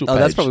 on the Facebook page. Oh,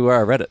 that's probably where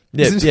I read it.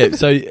 Yeah.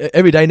 So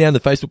every day now on the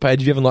Facebook page,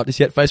 if you haven't liked this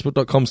yet,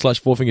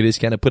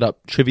 facebook.com/4fingerdiscount, I put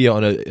up trivia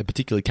on a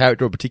particular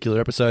character or a particular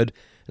episode.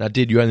 And I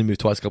did You Only Move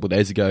Twice a couple of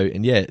days ago.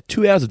 And yeah,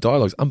 2 hours of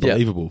dialogue.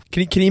 Unbelievable.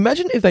 Yeah. Can you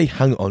imagine if they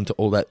hung on to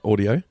all that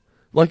audio?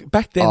 Like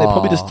back then, they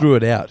probably just threw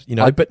it out, you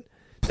know, but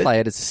Play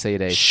it as a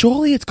CD.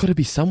 surely it's got to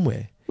be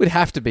somewhere. Would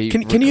have to be.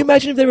 Can you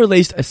imagine if they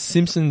released a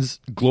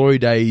Simpsons Glory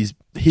Days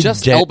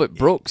Albert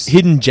Brooks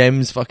Hidden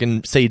Gems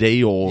fucking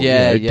CD or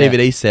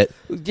DVD set?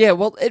 Yeah,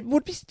 well, it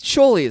would be,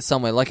 surely it's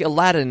somewhere. Like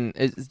Aladdin,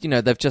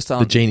 they've just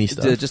the Genie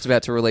stuff. They're just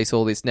about to release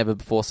all this never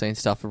before seen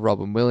stuff of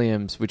Robin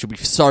Williams, which would be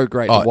so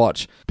great to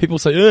watch. People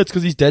say, it's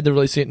because he's dead, they're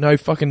releasing it. No,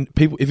 fucking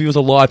people, if he was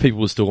alive, people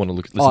would still want to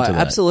listen to that.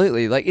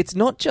 Absolutely. Like, it's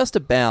not just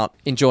about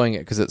enjoying it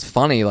because it's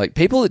funny. Like,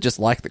 people that just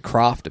like the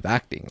craft of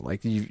acting.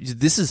 Like,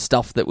 this is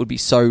stuff that would be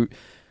so...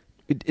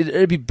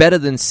 It'd be better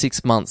than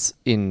 6 months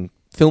in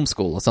film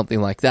school or something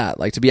like that.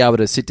 Like, to be able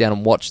to sit down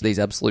and watch these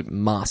absolute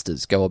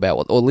masters go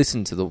about or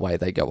listen to the way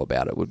they go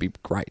about it would be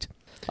great.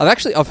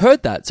 I've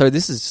heard that. So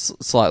this is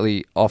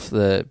slightly off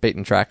the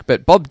beaten track,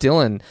 but Bob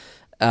Dylan,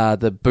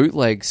 the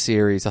bootleg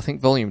series, I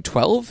think volume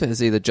 12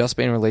 has either just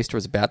been released or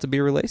is about to be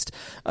released.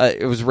 I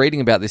was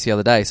reading about this the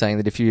other day, saying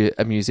that if you're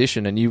a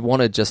musician and you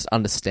want to just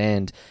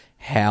understand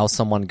how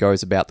someone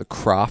goes about the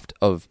craft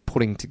of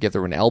putting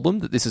together an album,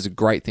 that this is a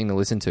great thing to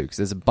listen to, because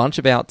there's a bunch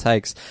of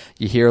outtakes.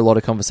 You hear a lot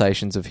of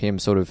conversations of him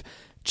sort of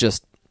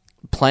just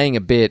playing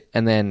a bit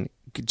and then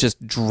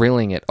just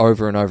drilling it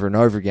over and over and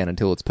over again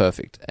until it's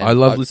perfect. And I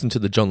love listening to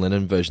the John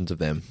Lennon versions of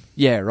them.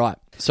 Yeah, right.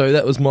 So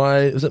that was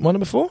was it my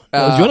number 4?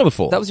 That was your number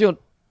 4. That was your...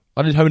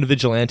 I did Homer the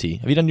Vigilante.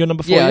 Have you done your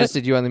number 4 yet? yet? I just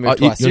did You Only Move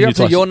Twice. So you're up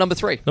to your number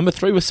 3. Number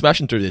 3, we're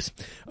smashing through this.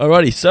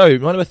 Alrighty, so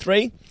my number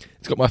 3,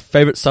 it's got my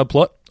favourite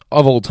subplot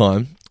of all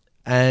time.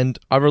 And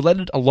I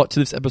related a lot to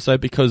this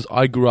episode because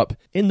I grew up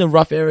in the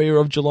rough area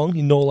of Geelong,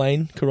 in Nor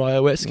Lane,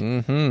 Corio-esque.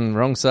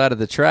 Wrong side of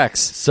the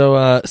tracks.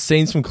 So,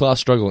 scenes from Class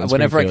Struggle.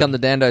 Whenever I come to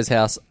Dando's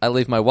house, I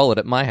leave my wallet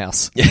at my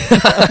house.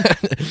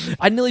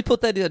 I nearly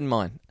put that in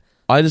mine.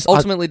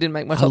 Ultimately didn't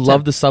make my top 10. I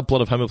love the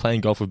subplot of Homer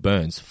playing golf with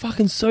Burns.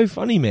 Fucking so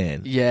funny,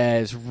 man. Yeah,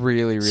 it's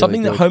really, really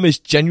something good. that Homer's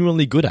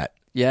genuinely good at.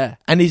 Yeah.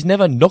 And he's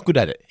never not good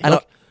at it. And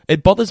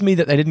it bothers me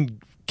that they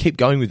didn't keep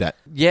going with that.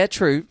 Yeah,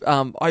 true.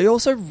 I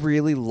also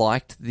really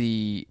liked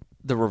the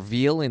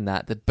reveal in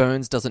that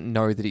Burns doesn't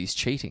know that he's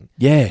cheating.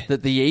 Yeah.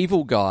 That the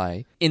evil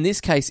guy, in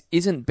this case,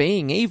 isn't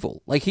being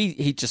evil. Like,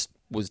 he just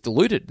was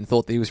deluded and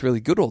thought that he was really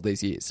good all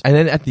these years. And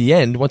then at the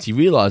end, once he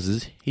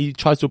realizes, he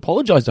tries to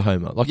apologize to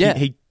Homer. Like,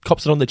 he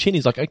cops it on the chin.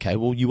 He's like, okay,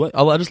 well,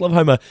 I just love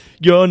Homer.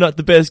 You're not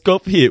the best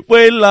golfer here.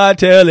 Wait till I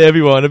tell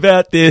everyone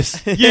about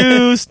this.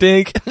 You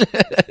stink.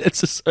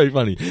 It's just so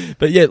funny.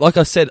 But yeah, like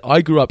I said,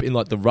 I grew up in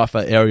like the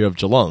rougher area of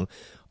Geelong.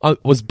 I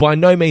was by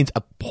no means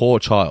a poor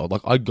child.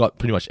 Like, I got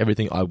pretty much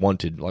everything I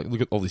wanted. Like,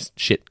 look at all this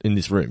shit in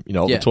this room,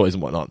 all the toys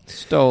and whatnot.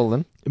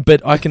 Stolen.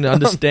 But I can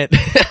understand.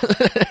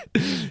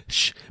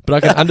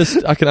 But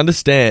I can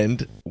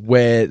understand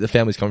where the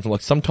family's coming from.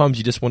 Like, sometimes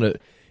you just want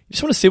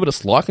to see what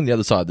it's like on the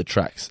other side of the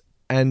tracks.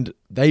 And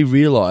they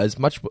realize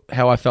much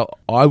how I felt.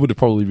 I would have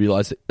probably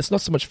realized it's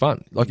not so much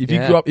fun. Like, if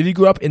you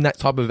grew up in that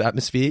type of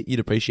atmosphere, you'd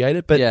appreciate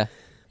it. But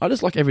I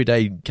just like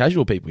everyday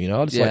casual people.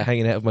 I just like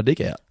hanging out with my dick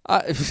out.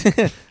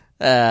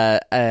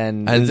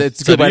 And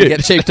it's a good way to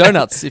get cheap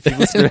donuts if you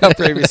listen to our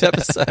previous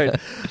episode.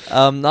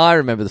 I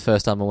remember the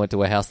first time I went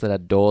to a house that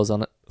had doors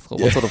on it. Thought,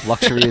 what sort of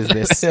luxury is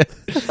this?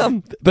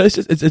 But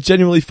it's a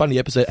genuinely funny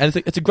episode, and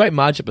it's a great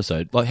Marge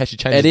episode. Like how she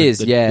changes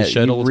the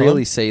shirt all the time. You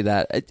really see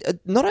that.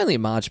 Not only a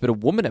Marge, but a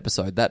woman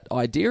episode. That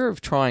idea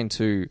of trying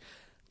to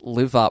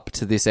live up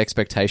to this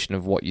expectation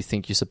of what you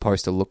think you're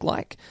supposed to look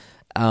like.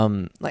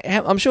 I'm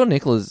sure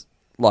Nicola's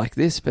like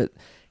this, but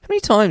how many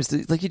times,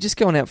 you're just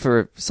going out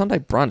for a Sunday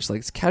brunch, like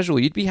it's casual,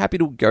 you'd be happy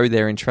to go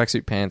there in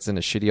tracksuit pants and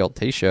a shitty old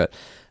t-shirt,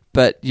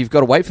 but you've got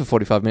to wait for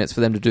 45 minutes for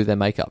them to do their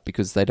makeup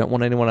because they don't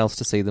want anyone else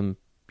to see them,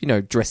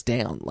 dressed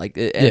down.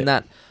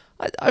 That,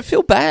 I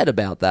feel bad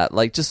about that.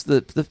 Like, just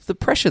the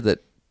pressure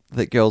that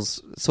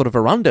girls sort of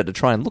are under to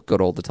try and look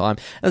good all the time.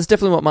 And that's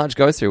definitely what Marge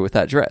goes through with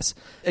that dress.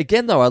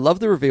 Again, though, I love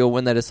the reveal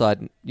when they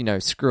decide,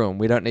 screw them,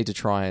 we don't need to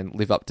try and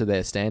live up to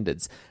their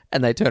standards.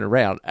 And they turn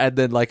around, and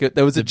then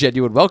there was a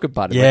genuine welcome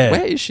party. Yeah.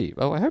 Like, where is she?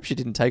 Oh, I hope she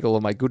didn't take all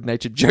of my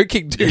good-natured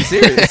joking too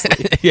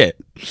seriously. Yeah.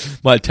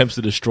 My attempts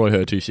to destroy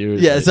her too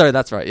seriously. Yeah, sorry,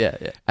 that's right, yeah.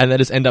 And they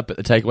just end up at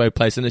the takeaway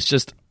place, and it's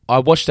just, I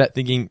watched that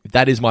thinking,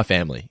 that is my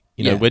family.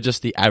 We're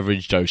just the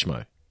average Joe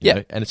Schmo. You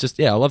know? And it's just,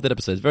 I love that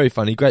episode. It's very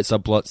funny. Great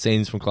subplot.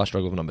 Scenes from Class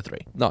Struggle number 3.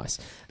 Nice.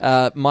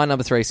 My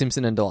number 3,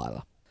 Simpson and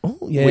Delilah. Oh,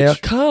 yeah.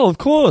 Carl, of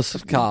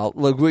course. Carl.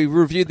 Look, we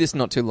reviewed this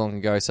not too long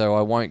ago, so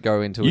I won't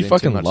go into it in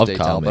fucking too much love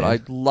detail. Carl, but man. I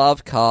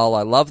love Carl.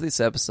 I love this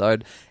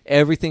episode.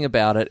 Everything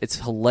about it. It's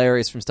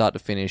hilarious from start to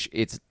finish.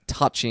 It's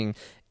touching.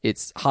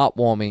 It's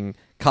heartwarming.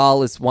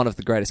 Carl is one of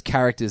the greatest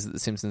characters that The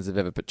Simpsons have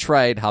ever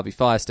portrayed. Harvey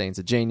Firestein's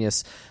a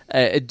genius.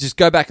 Just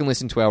go back and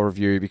listen to our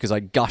review because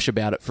I gush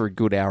about it for a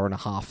good hour and a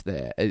half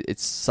there.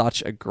 It's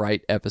such a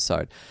great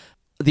episode.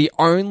 The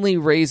only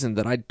reason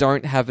that I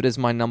don't have it as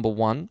my number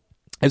 1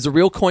 is a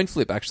real coin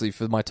flip, actually,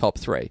 for my top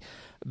 3.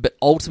 But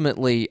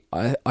ultimately,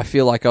 I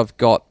feel like I've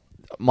got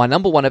my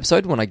number 1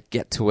 episode, when I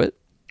get to it,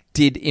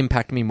 did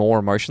impact me more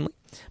emotionally.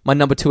 My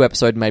number 2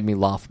 episode made me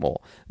laugh more.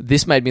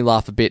 This made me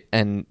laugh a bit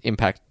and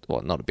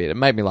not a bit, it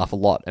made me laugh a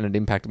lot and it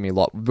impacted me a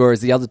lot.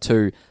 Whereas the other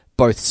 2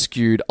 both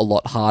skewed a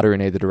lot harder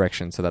in either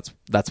direction. So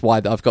that's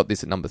why I've got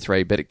this at number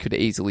 3, but it could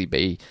easily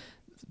be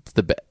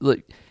the best.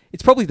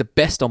 It's probably the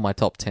best on my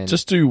top 10.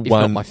 Just do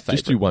one. My favorite.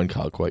 Just do one,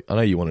 Carl. Quick. I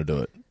know you want to do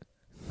it.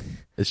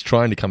 It's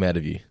trying to come out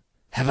of you.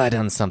 Have I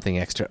done something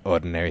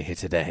extraordinary here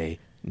today?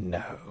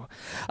 No.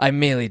 I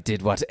merely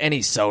did what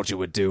any soldier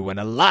would do when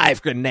a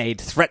live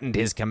grenade threatened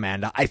his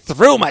commander. I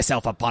threw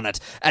myself upon it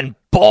and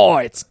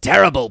bore its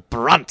terrible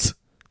brunt.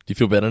 Do you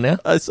feel better now?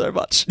 So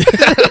much.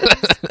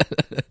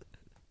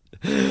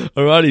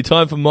 Alrighty,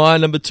 time for my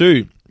number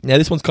 2. Now,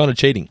 this one's kind of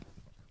cheating.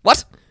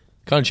 What?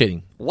 Kind of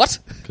cheating. What?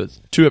 Because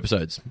 2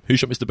 episodes. Who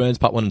Shot Mr. Burns,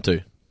 part 1 and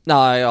 2. No,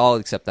 I'll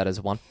accept that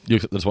as 1. You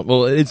accept this one?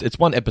 Well, it's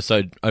one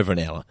episode over an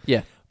hour.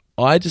 Yeah.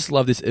 I just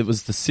love this. It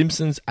was The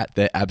Simpsons at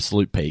their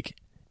absolute peak.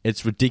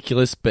 It's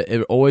ridiculous, but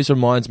it always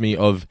reminds me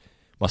of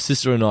my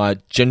sister and I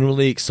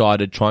generally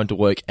excited trying to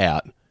work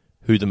out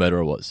who the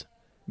murderer was.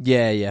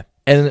 Yeah.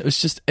 And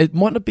it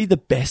might not be the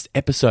best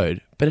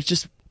episode, but it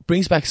just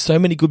brings back so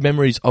many good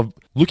memories of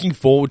looking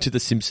forward to The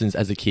Simpsons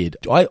as a kid.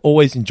 I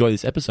always enjoy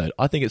this episode.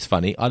 I think it's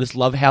funny. I just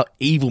love how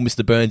evil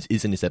Mr. Burns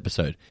is in this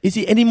episode. Is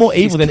he any more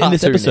evil than in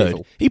this episode?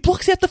 Evil. He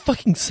blocks out the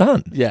fucking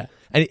sun. Yeah.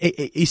 And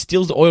he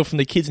steals the oil from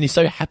the kids and he's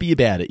so happy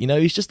about it.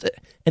 He's just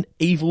an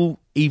evil,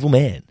 evil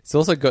man. It's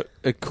also got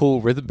a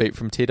cool rhythm beat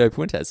from Tito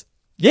Puentes.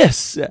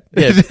 Yes. Yeah.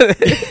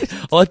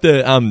 I like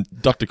the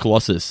Dr.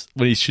 Colossus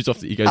when he shoots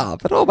off he goes,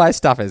 but all my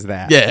stuff is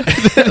there. yeah.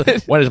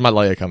 When is my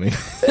lawyer coming?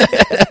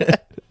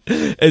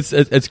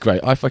 It's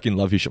great. I fucking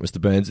love Who Shot Mr.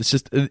 Burns. It's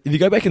just, if you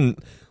go back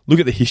and look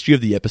at the history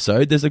of the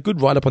episode, there's a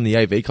good write-up on the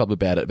AV Club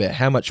about it, about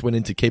how much went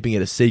into keeping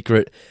it a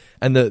secret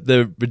and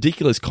the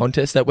ridiculous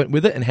contest that went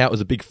with it and how it was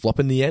a big flop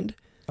in the end.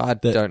 I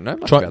don't know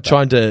much about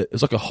that. It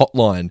was like a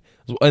hotline.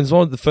 And it was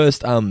one of the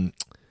first, there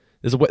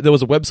was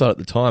a website at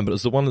the time, but it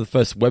was one of the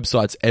first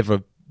websites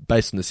ever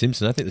based on The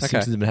Simpsons. I think The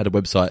Simpsons even had a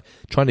website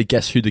trying to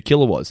guess who the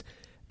killer was.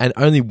 And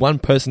only one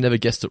person ever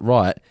guessed it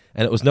right,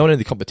 and it was no one in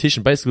the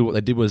competition. Basically, what they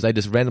did was they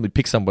just randomly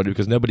picked somebody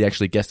because nobody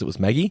actually guessed it was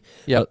Maggie.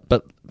 Yeah.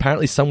 But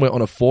apparently, somewhere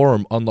on a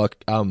forum on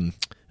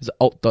is it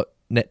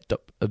alt.net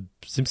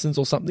Simpsons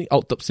or something,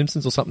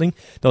 alt.simpsons or something,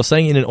 they were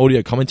saying in an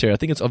audio commentary, I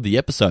think it's of the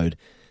episode,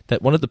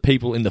 that one of the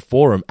people in the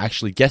forum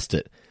actually guessed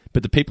it,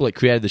 but the people that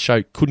created the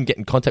show couldn't get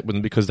in contact with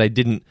them because they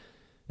didn't.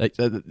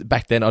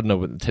 Back then, I don't know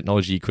what the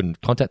technology, you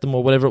couldn't contact them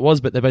or whatever it was,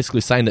 but they're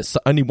basically saying that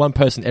only one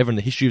person ever in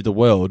the history of the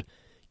world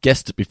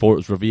guessed it before it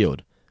was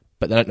revealed,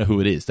 but they don't know who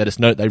it is. They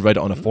just know they read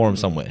it on a forum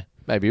somewhere.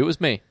 Maybe it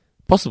was me.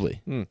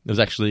 Possibly. It was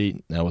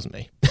actually... No, it wasn't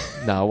me.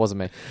 No, it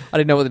wasn't me. I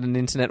didn't know what an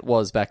internet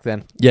was back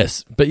then.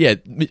 Yes, but yeah,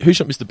 Who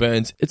Shot Mr.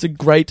 Burns? It's a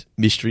great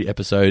mystery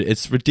episode.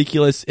 It's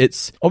ridiculous.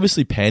 It's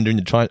obviously pandering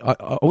to try...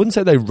 I wouldn't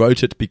say they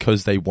wrote it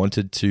because they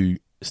wanted to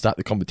start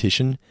the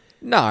competition.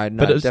 No,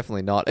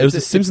 definitely not. It was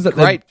The Simpsons that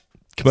great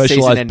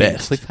commercialized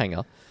best.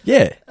 Cliffhanger.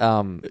 Yeah.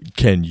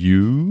 Can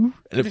you?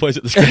 And it plays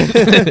at the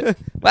screen.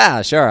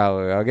 Wow, sure,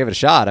 I'll give it a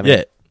shot. I mean,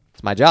 yeah.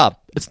 It's my job.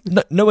 It's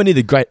nowhere near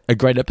a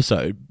great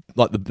episode,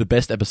 like the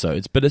best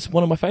episodes, but it's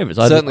one of my favourites.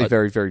 Certainly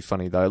very, very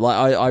funny, though.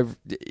 Like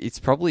it's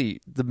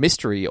probably the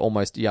mystery,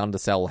 almost you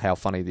undersell how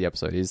funny the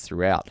episode is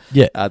throughout.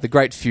 Yeah. The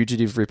great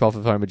fugitive rip-off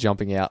of Homer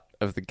jumping out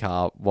of the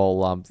car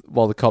while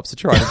the cops are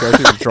trying to go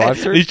through the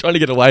drive-thru. He's trying to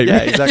get away.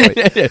 Yeah,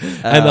 exactly.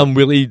 Yeah. And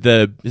Willie,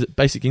 is it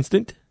Basic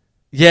Instinct?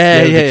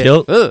 Yeah. The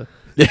kill.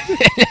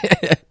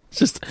 It's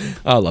just,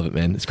 I love it,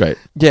 man. It's great.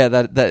 Yeah,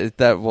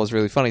 that was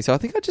really funny. So I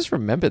think I just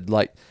remembered,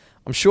 like,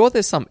 I'm sure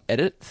there's some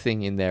edit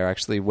thing in there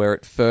actually where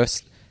at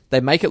first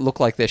they make it look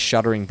like they're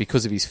shuddering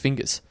because of his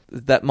fingers.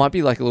 That might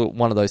be like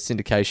one of those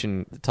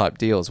syndication type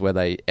deals where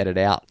they edit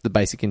out the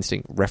Basic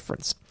Instinct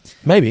reference.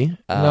 Maybe.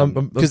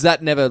 Because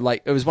that never,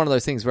 like, it was one of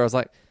those things where I was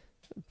like,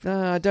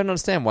 I don't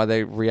understand why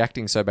they're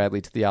reacting so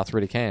badly to the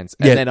arthritic hands.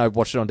 And then I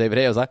watched it on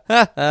DVD. I was like,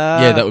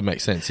 yeah, that would make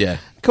sense, yeah.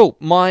 Cool.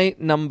 My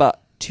number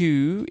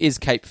 2 is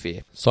Cape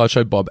Fear.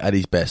 Sideshow Bob at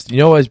his best. You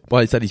know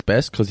why he's at his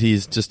best? Because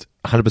he's just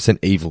 100%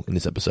 evil in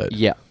this episode.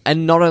 Yeah.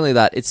 And not only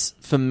that, it's,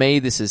 for me,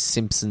 this is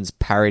Simpsons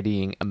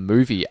parodying a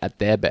movie at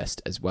their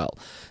best as well.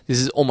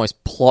 This is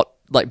almost plot,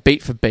 like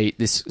beat for beat,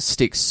 this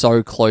sticks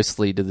so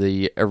closely to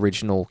the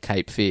original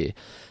Cape Fear.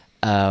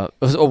 Or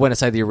when I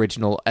say the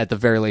original, at the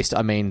very least,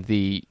 I mean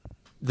the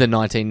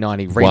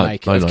 1990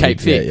 remake of Cape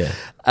Fear. Yeah.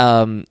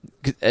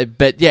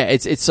 But yeah,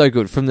 it's so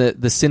good. From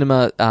the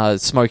cinema,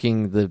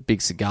 smoking the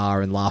big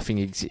cigar and laughing,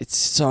 it's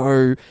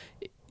so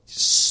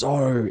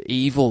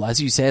evil.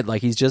 As you said,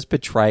 like, he's just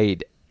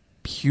portrayed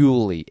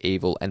purely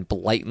evil and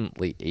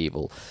blatantly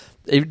evil.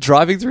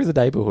 Driving through the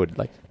neighborhood,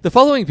 like, the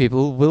following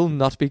people will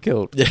not be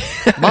killed.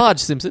 Marge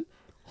Simpson,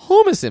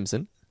 Homer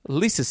Simpson,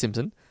 Lisa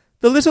Simpson,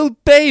 the little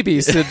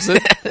baby Simpson.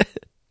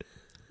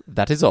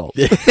 That is all.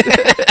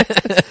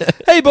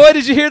 Hey, boy,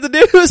 did you hear the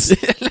news?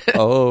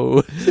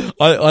 Oh.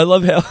 I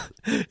love how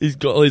he's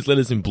got all these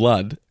letters in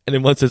blood, and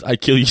then one says, I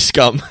kill you,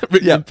 scum,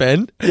 written in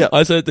pen. Yeah.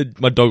 I say it to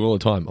my dog all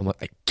the time. I'm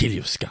like, I kill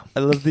you, scum.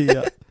 I love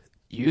the...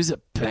 Use a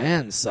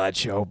pen,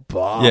 Sideshow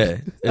Bob. Yeah.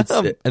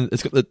 And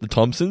it's got the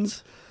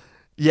Thompsons.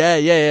 Yeah,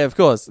 of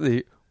course.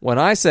 When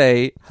I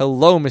say,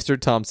 hello, Mr.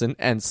 Thompson,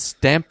 and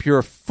stamp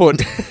your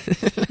foot,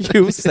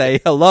 you say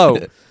hello.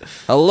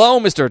 Hello,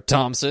 Mr.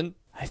 Thompson.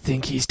 I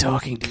think he's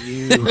talking to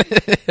you.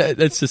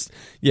 That's just,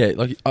 yeah,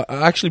 like, I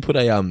actually put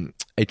a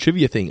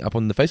trivia thing up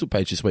on the Facebook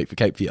page this week for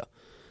Cape Fear.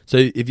 So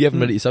if you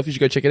haven't read it yourself, you should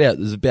go check it out.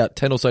 There's about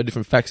 10 or so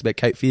different facts about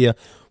Cape Fear.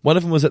 One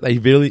of them was that they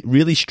really,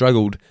 really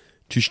struggled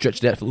to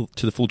stretch it out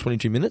to the full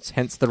 22 minutes.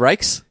 Hence the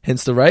rakes.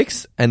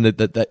 And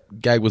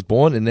that gag was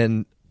born, and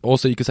then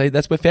also you could say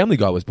that's where Family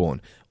Guy was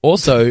born.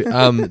 Also,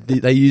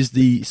 they used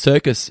the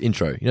circus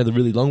intro, you know, the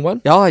really long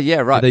one? Oh,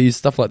 yeah, right. They used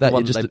stuff like that. The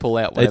one that they pull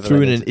out. They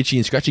threw in an Itchy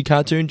and Scratchy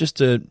cartoon just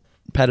to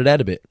pad it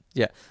out a bit.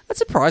 Yeah, that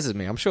surprises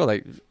me. I'm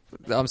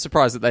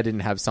surprised that they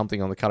didn't have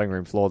something on the cutting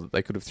room floor that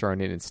they could have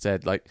thrown in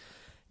instead. Like,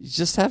 you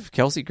just have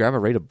Kelsey Grammer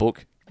read a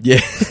book.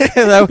 Yeah.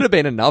 That would have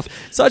been enough.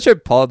 Sideshow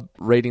Bob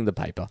reading the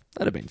paper.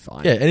 That'd have been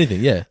fine. Yeah,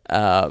 anything, yeah.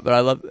 But I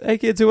love, hey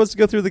kids, who wants to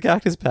go through the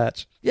cactus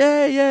patch?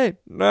 Yay.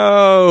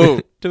 No.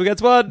 2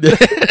 against 1.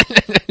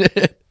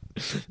 It's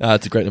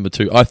a great number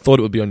 2. I thought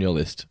it would be on your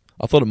list.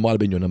 I thought it might have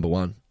been your number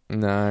 1.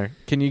 No.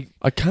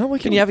 I can't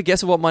wait. Can you have a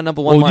guess of what my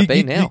number 1 might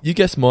be now? You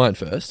guess mine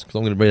first, because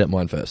I'm going to read out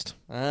mine first.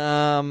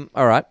 All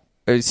right.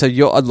 So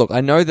look,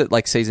 I know that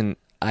like season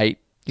 8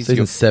 is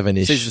season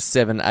 7-ish. Season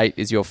 7, 8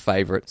 is your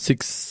favourite.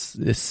 7,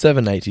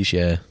 8-ish,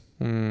 yeah.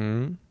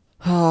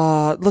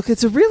 Look,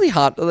 it's a really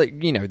hard,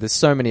 like, you know, there's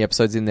so many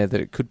episodes in there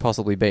that it could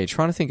possibly be.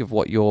 Trying to think of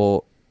what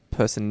your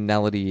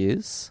personality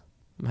is.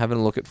 I'm having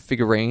a look at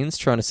figurines,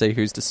 trying to see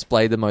who's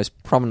displayed the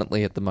most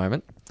prominently at the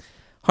moment.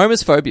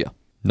 Homer's phobia.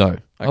 No.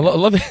 I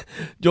love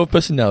your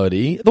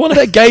personality. The one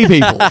about gay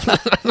people.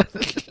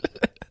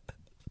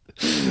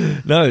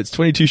 No, it's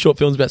 22 short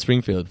films about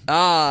Springfield.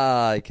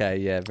 Ah, okay,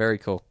 yeah, very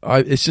cool.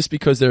 It's just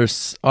because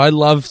I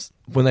love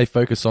when they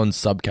focus on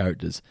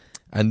sub-characters.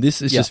 And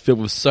this is just filled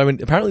with so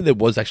many... Apparently there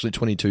was actually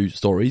 22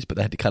 stories, but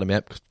they had to cut them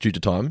out due to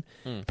time.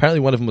 Apparently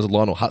one of them was a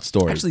Lionel Hutz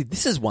story. Actually,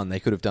 this is one they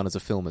could have done as a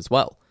film as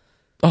well.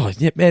 Oh,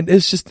 yeah, man.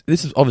 This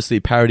is obviously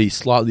a parody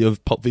slightly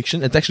of Pulp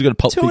Fiction. It's actually got a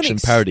Pulp Fiction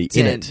parody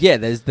in it. Yeah,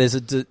 there's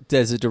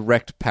a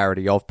direct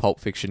parody of Pulp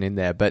Fiction in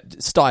there, but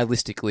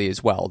stylistically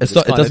as well. It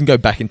doesn't go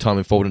back in time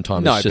and forward in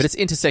time. No, but it's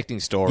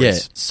intersecting stories. Yeah,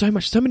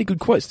 so many good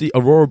quotes. The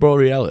Aurora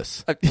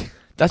Borealis.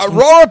 That's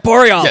Aurora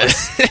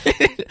Borealis!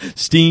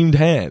 Steamed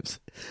hams.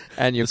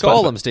 And you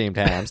call them steamed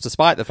hams,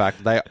 despite the fact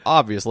that they are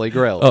obviously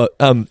grilled.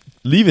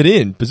 Leave it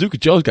in. Bazooka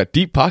Joe's got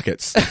deep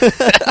pockets.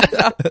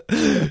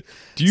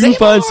 Do you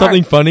find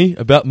something funny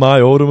about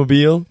my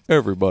automobile?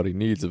 Everybody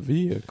needs a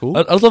vehicle.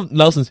 I love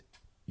Nelson's.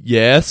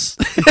 Yes.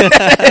 He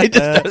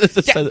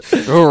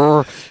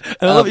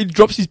love he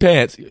drops his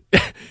pants.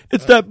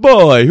 It's that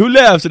boy who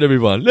laughs at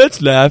everyone.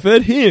 Let's laugh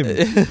at him.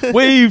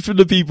 Wave to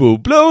the people.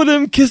 Blow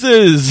them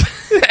kisses.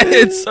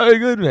 It's so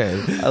good,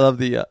 man. I love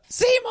the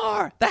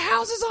Seymour, the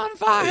house is on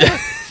fire.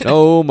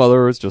 No,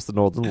 mother, it's just the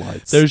Northern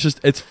Lights.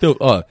 It's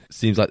filled.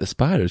 Seems like the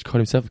spider's caught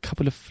himself a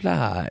couple of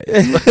flies.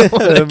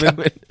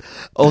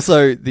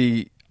 Also,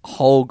 the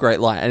whole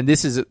great line, and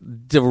this is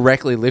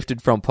directly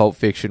lifted from Pulp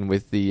Fiction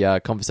with the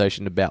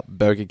conversation about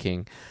Burger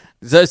King.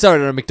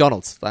 Sorry,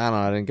 McDonald's. I don't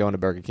know, I didn't go into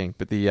Burger King,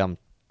 but the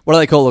what do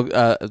they call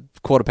a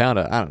quarter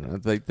pounder? I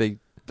don't know.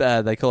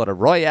 They call it a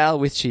Royale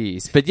with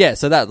cheese. But yeah,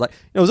 so that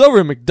it was over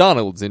at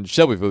McDonald's in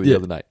Shelbyville the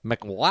other night.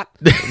 What?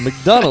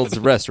 McDonald's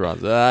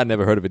restaurant. I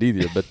never heard of it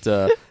either, but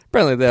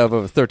apparently they have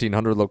over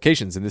 1,300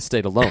 locations in this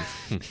state alone.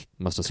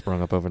 Must have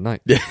sprung up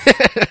overnight.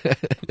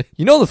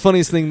 You know the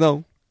funniest thing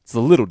though? It's the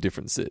little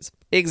differences.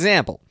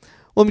 Example.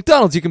 Well,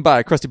 McDonald's, you can buy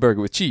a Krusty Burger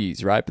with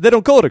cheese, right? But they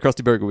don't call it a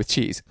Krusty Burger with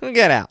cheese.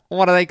 Get out.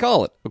 What do they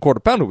call it? A quarter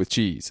pounder with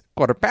cheese.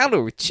 Quarter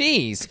pounder with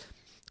cheese?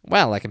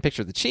 Well, I can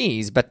picture the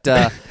cheese, but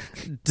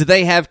do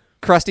they have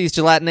Krusty's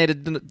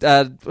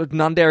gelatinated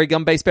non-dairy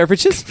gum-based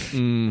beverages?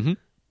 Mm-hmm.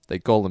 They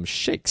call them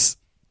shakes.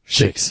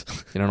 Shakes.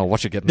 You don't know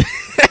what you're getting.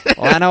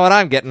 Well, I know what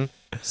I'm getting.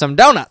 Some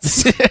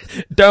donuts.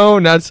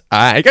 Donuts.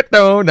 I got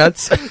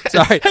donuts.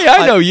 Sorry. Hey,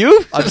 I know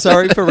you. I'm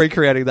sorry for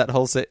recreating that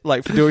whole scene,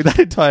 for doing that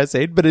entire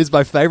scene, but it is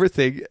my favorite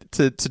thing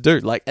to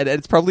do. And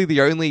it's probably the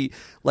only,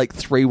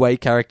 three-way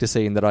character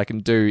scene that I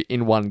can do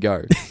in one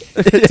go.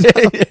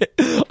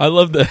 I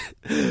love the...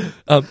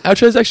 our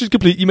transaction's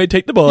complete. You may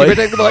take the boy. You may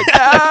take the boy.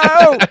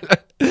 Ow!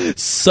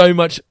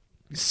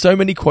 So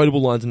many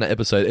quotable lines in that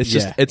episode. It's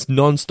just, it's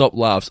non-stop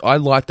laughs. I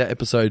like that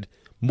episode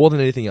more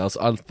than anything else.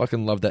 I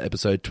fucking love that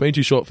episode.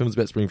 22 short films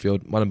about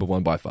Springfield. My number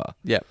one by far.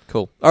 Yeah,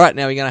 cool. All right,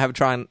 now we're going to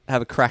try and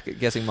have a crack at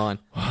guessing mine.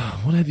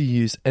 What have you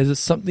used? Is it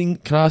something...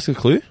 Can I ask a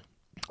clue?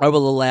 I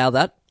will allow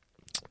that.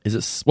 Is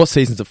it... What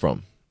season's it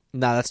from?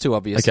 No, that's too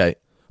obvious. Okay.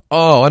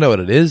 Oh, I know what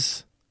it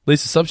is.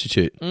 Lisa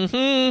Substitute.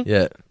 Mm-hmm.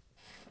 Yeah.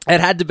 It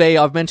had to be.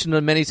 I've mentioned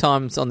it many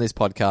times on this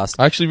podcast.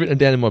 I actually written it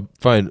down in my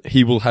phone.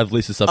 He will have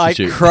Lisa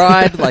Substitute. I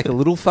cried like a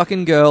little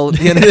fucking girl at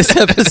the end of this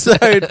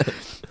episode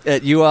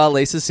at You Are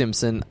Lisa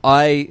Simpson.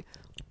 I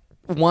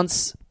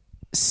once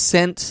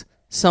sent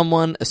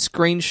someone a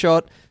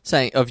screenshot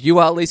saying of You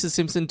Are Lisa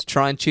Simpson to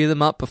try and cheer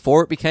them up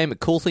before it became a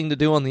cool thing to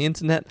do on the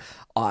internet.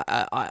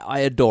 I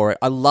adore it.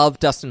 I love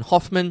Dustin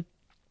Hoffman.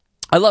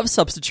 I love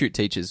substitute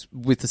teachers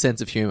with a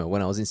sense of humour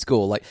when I was in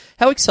school.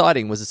 How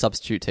exciting was a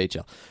substitute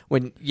teacher?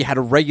 When you had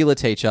a regular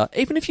teacher,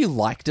 even if you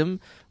liked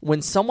them,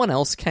 when someone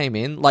else came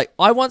in,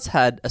 I once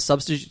had a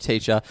substitute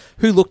teacher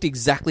who looked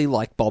exactly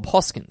like Bob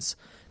Hoskins.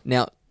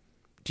 Now,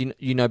 do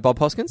you know Bob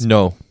Hoskins?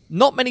 No.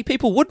 Not many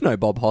people would know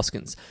Bob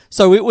Hoskins.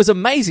 So it was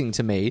amazing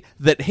to me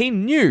that he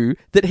knew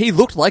that he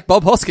looked like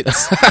Bob Hoskins.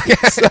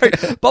 So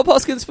Bob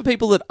Hoskins, for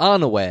people that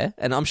aren't aware,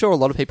 and I'm sure a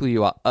lot of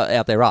people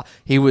out there are,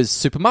 he was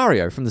Super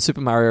Mario from the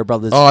Super Mario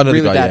Brothers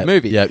really bad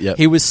movie. Yep.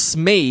 He was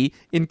Smee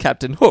in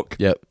Captain Hook.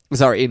 Yep.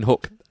 Sorry, in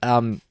Hook.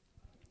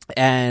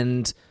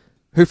 And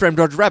Who Framed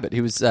Roger Rabbit?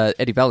 He was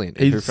Eddie Valiant.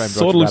 He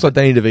sort of looks like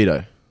Danny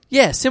DeVito.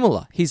 Yeah,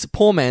 similar. He's a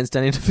poor man's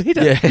Danny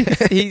DeVito.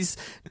 Yeah. He's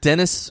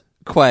Dennis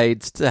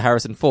Quaid to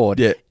Harrison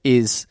Ford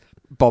is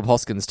Bob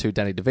Hoskins to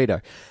Danny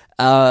DeVito.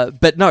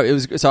 But no, it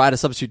was so I had a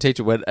substitute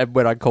teacher when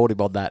I called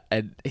him on that,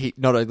 and he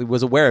not only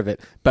was aware of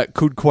it, but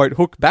could quote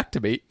Hook back to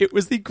me. It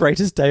was the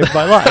greatest day of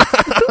my life.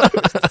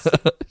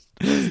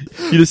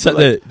 You just sat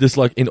there, just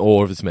in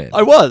awe of this man.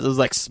 I was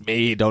like,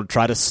 Smee, don't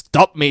try to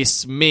stop me,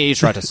 Smee,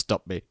 try to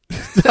stop me.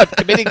 I'm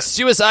committing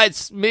suicide,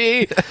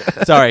 Smee.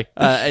 Sorry.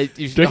 Do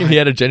you reckon he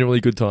had a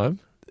genuinely good time?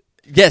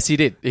 Yes, he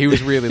did. He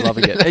was really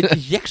loving it. And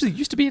he actually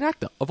used to be an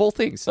actor, of all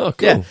things. Oh,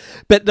 cool. Yeah.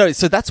 But no,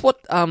 so that's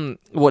what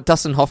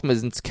Dustin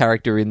Hoffman's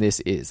character in this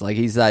is.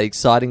 He's that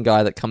exciting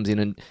guy that comes in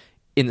and,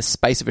 in the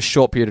space of a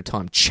short period of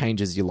time,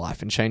 changes your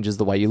life and changes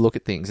the way you look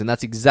at things. And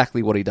that's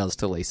exactly what he does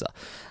to Lisa.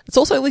 It's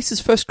also Lisa's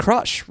first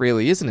crush,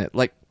 really, isn't it?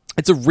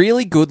 It's a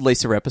really good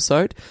Lisa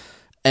episode.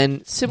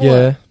 And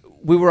similar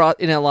we were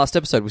in our last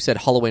episode, we said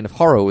Halloween of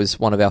Horror was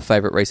one of our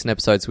favourite recent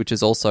episodes, which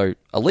is also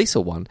a Lisa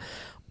one.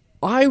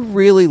 I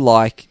really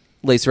like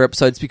Lisa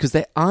episodes because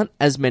there aren't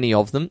as many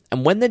of them,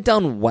 and when they're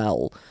done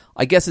well,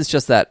 I guess it's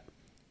just that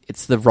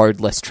it's the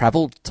road less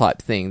travelled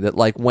type thing, that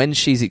like when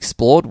she's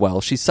explored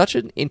well, she's such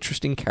an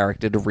interesting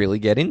character to really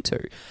get into,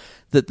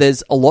 that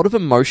there's a lot of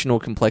emotional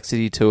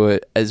complexity to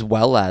it as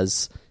well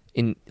as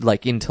in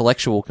like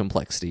intellectual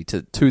complexity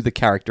to the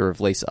character of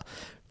Lisa.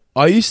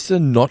 I used to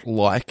not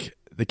like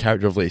the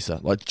character of Lisa.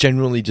 Like,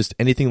 generally, just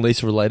anything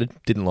Lisa related,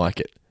 didn't like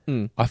it.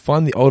 I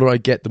find the older I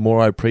get, the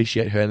more I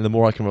appreciate her and the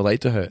more I can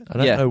relate to her. I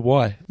don't know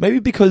why. Maybe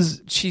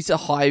because... she's a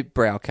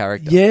highbrow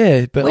character.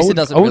 Yeah, but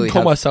Lisa I wouldn't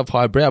call myself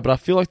highbrow, but I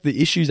feel like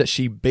the issues that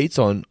she beats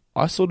on,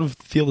 I sort of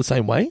feel the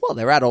same way. Well,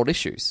 they're adult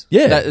issues.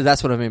 Yeah.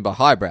 That's what I mean by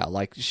highbrow.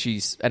 Like,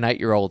 she's an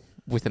 8-year-old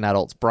with an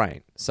adult's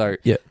brain. So,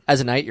 as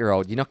an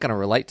 8-year-old, you're not going to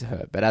relate to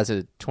her. But as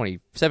a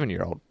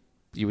 27-year-old,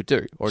 you would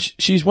do. Or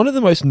she's one of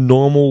the most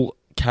normal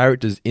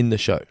characters in the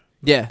show.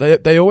 Yeah.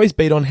 They always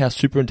beat on how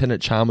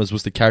Superintendent Chalmers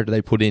was the character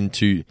they put in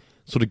to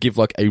sort of give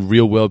like a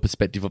real world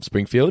perspective of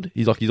Springfield.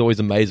 He's always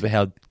amazed at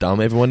how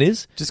dumb everyone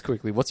is. Just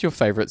quickly, what's your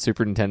favourite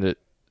Superintendent...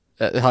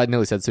 I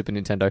nearly said Super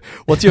Nintendo.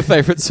 What's your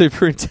favourite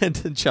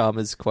Superintendent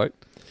Chalmers quote?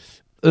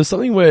 There's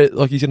something where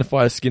like he's going to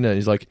fire Skinner and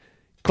he's like,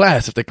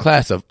 class after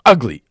class of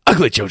ugly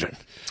children.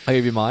 I'll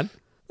give you mine.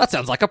 That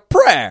sounds like a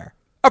prayer.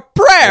 A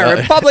prayer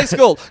in public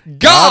school.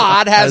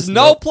 God has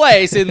no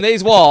place in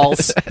these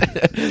walls.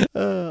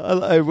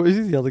 What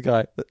is the other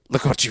guy?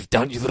 Look what you've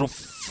done, you little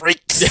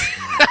freaks.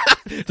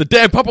 The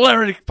damn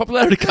popularity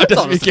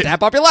contest. It's a damn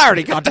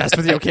popularity contest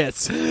with your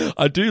kids.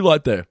 I do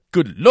like the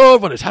good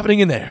Lord, what is happening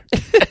in there?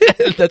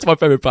 That's my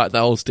favourite part,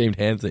 the whole steamed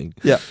ham thing.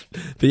 Yeah.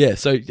 But yeah,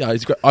 so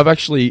it's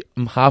great.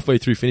 I'm halfway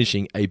through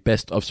finishing a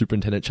best of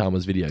Superintendent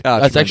Chalmers video.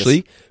 That's tremendous.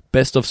 Actually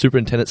best of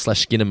Superintendent /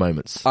 Skinner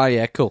moments. Oh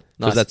yeah, cool.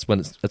 Because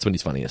Nice. that's when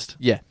he's funniest.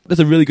 Yeah. That's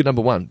a really good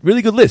number one.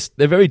 Really good list.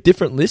 They're very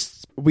different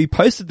lists. We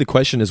posted the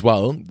question as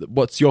well.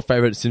 What's your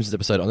favourite Simpsons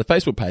episode on the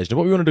Facebook page? Now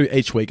what we want to do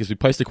each week is we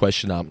post the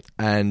question up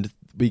and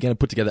we're going to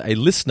put together a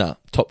listener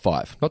top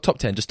 5. Not top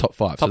 10, just top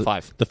 5. Top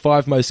 5. The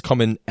 5 most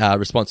common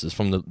responses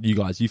from you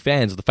guys, you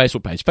fans of the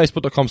Facebook page.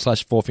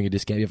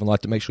 Facebook.com/4fingerdiscount. If you haven't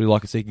liked it, make sure you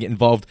like it so you can get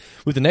involved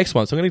with the next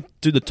one. So I'm going to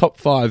do the top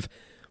 5,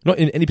 not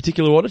in any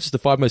particular order, just the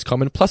 5 most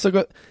common. Plus I'm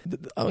going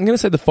to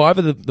say the 5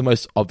 are the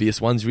most obvious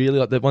ones, really,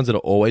 like the ones that are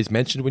always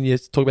mentioned when you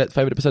talk about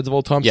favourite episodes of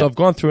all time. Yep. So I've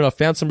gone through and I've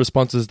found some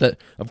responses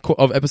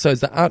of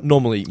episodes that aren't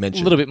normally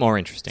mentioned. A little bit more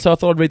interesting. So I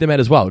thought I'd read them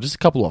out as well, just a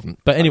couple of them.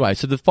 But anyway,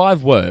 so the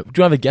 5 were, do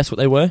you have a guess what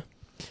they were?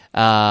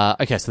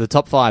 Okay, so the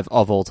top 5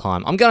 of all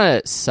time. I'm going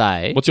to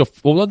say...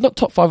 not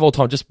top 5 of all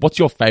time, just what's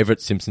your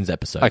favourite Simpsons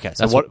episode? Okay,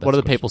 so what are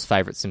the people's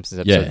favourite Simpsons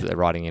episodes that they're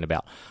writing in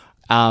about?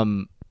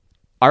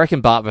 I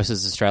reckon Bart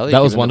versus Australia.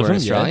 That was one of them.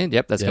 Australian. Yeah.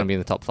 Yep, that's going to be in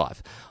the top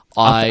 5.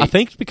 I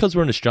think because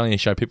we're an Australian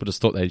show, people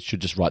just thought they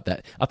should just write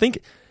that. I think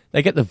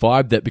they get the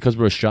vibe that because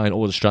we're Australian,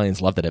 all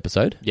Australians love that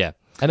episode. Yeah.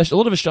 And a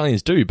lot of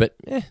Australians do, but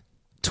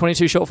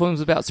 22 short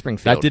films about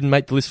Springfield. That didn't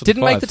make the list for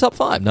Didn't the 5. make the top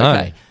 5? No.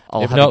 Okay.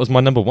 It was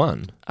my number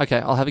 1. Okay,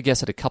 I'll have a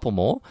guess at a couple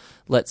more.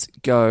 Let's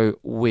go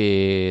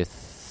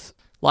with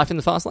Life in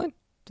the Fast Lane.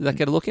 Did that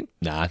get a look in?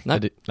 Nah. No?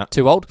 No.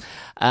 Too old?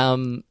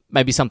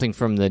 Maybe something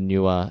from the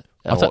newer...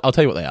 I'll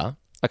tell you what they are.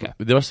 Okay.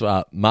 The rest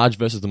are Marge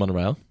versus the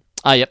Monorail.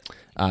 Yep.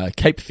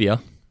 Cape Fear.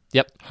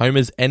 Yep.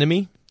 Homer's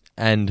Enemy.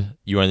 And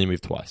You Only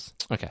Move Twice.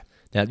 Okay.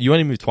 Now, You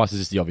Only Move Twice is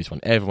just the obvious one.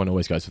 Everyone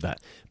always goes for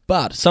that.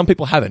 But some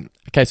people haven't.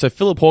 Okay, so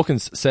Philip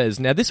Hawkins says,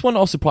 now this one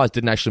I was surprised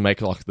didn't actually make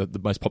like the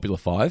most popular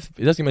 5.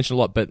 It doesn't get mentioned a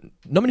lot, but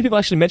not many people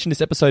actually mentioned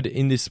this episode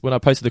in this when I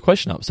posted the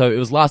question up. So it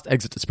was Last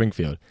Exit to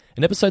Springfield.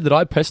 An episode that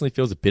I personally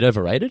feel is a bit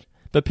overrated,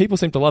 but people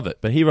seem to love it.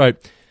 But he wrote,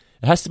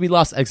 it has to be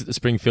Last Exit to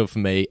Springfield for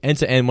me. End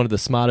to end, one of the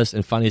smartest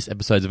and funniest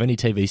episodes of any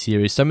TV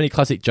series. So many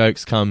classic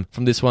jokes come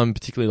from this one,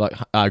 particularly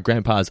like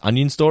Grandpa's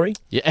onion story.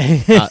 Yeah.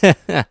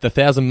 The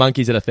 1,000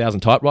 monkeys and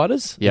 1,000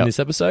 typewriters in Yep. this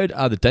episode.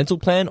 The dental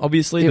plan,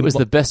 obviously. It was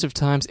the best of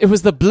times. It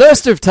was the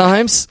blurst of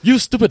times. You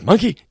stupid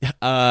monkey.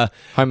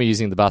 Homer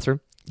using the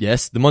bathroom.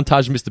 Yes, the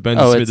montage of Mr. Burns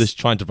and Smithers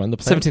trying to run the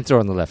plan. 17th row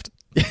on the left.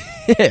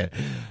 Yeah.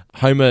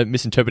 Homer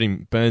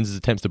misinterpreting Burns'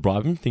 attempts to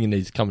bribe him, thinking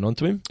he's coming on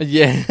to him.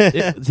 Yeah.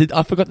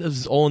 I forgot this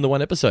was all in the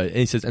one episode. And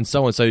he says, and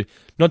so on. So,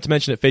 not to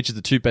mention it features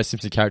the 2 best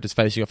Simpson characters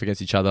facing off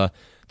against each other.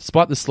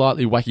 Despite the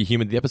slightly wacky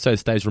humour, the episode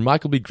stays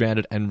remarkably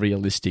grounded and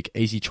realistic.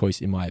 Easy choice,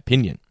 in my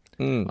opinion.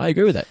 I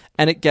agree with that.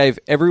 And it gave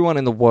everyone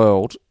in the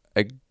world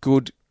a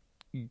good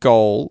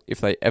goal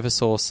if they ever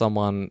saw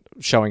someone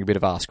showing a bit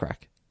of arse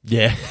crack.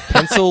 Yeah.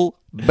 Pencil,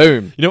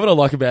 boom. You know what I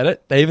like about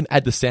it? They even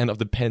add the sound of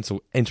the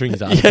pencil entering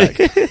his arse crack.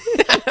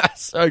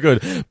 So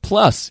good.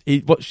 Plus,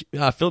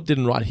 Philip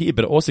didn't write here,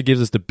 but it also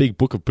gives us the big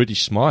book of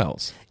British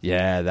smiles.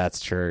 Yeah, that's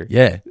true.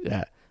 Yeah.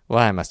 Yeah.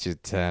 Why must you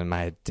turn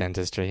my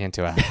dentistry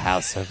into a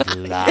house of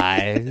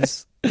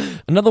lies?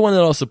 Another one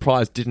that I was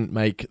surprised didn't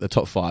make the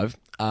top 5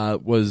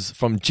 was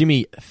from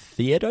Jimmy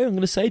Theodo, I'm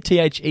going to say.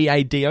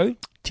 Theado.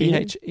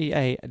 Theado.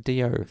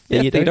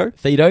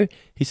 Theado.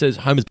 He says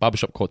Homer's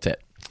Barbershop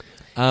Quartet.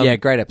 Yeah,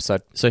 great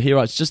episode. So he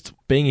writes, just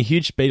being a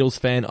huge Beatles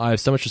fan, I have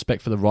so much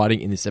respect for the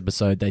writing in this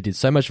episode. They did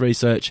so much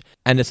research,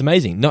 and it's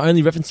amazing. Not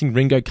only referencing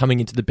Ringo coming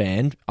into the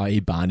band, i.e.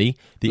 Barney,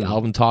 the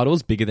album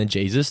titles, Bigger Than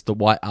Jesus, the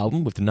White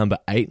Album with the number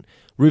 8,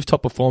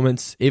 rooftop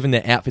performance, even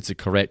their outfits are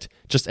correct,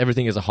 just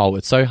everything as a whole.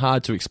 It's so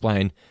hard to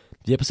explain.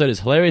 The episode is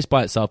hilarious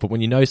by itself, but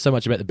when you know so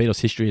much about the Beatles'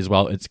 history as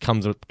well, it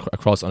comes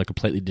across on a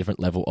completely different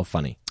level of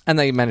funny. And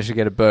they managed to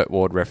get a Burt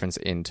Ward reference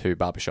into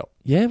Barbershop.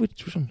 Yeah,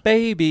 which one?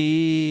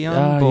 Baby on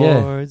yeah.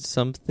 board,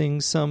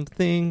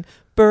 something,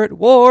 Burt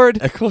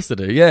Ward. Of course they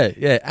do,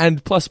 yeah.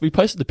 And plus, we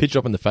posted the picture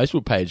up on the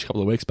Facebook page a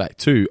couple of weeks back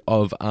too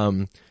of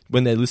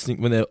when they're listening,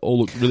 when they all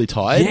look really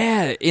tired.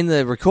 Yeah, in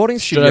the recording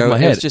Straight over studio, my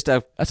it head. was just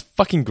a... That's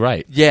fucking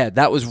great. Yeah,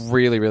 that was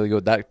really, really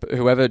good. That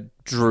whoever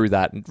drew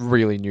that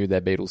really knew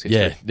their Beatles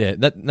history. Yeah.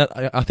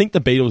 I think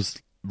the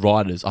Beatles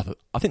writers,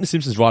 I think the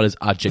Simpsons writers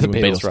are genuine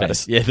Beatles Beatles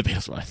writers. fans. Yeah, the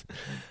Beatles writers.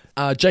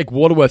 Jake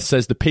Waterworth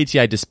says the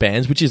PTA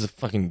disbands, which is a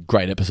fucking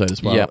great episode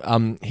as well.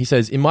 Yep. He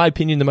says, in my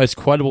opinion, the most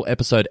quotable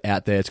episode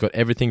out there. It's got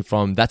everything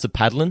from "That's a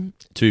Paddlin'"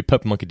 to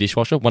 "Purple Monkey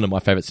Dishwasher," one of my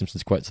favourite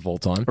Simpsons quotes of all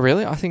time.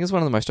 Really? I think it's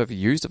one of the most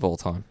overused of all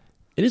time.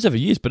 It is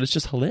overused, but it's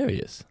just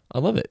hilarious. I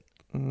love it.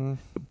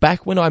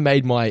 Back when I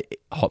made my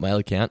Hotmail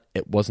account,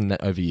 it wasn't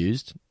that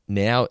overused.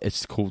 Now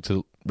it's cool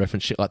to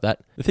reference shit like that.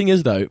 The thing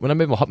is, though, when I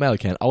made my Hotmail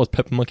account, I was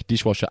Purple Monkey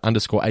Dishwasher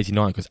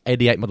 _89 because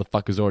 88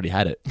 motherfuckers already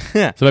had it.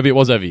 So maybe it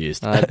was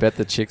overused. I bet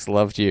the chicks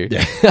loved you.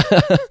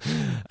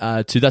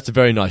 To that's a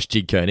very nice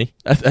jig, Kearney.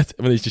 That's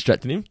when he's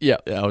distracting him. Yeah.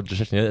 I was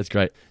distracting him. That's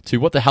great. To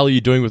what the hell are you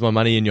doing with my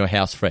money in your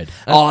house, Fred?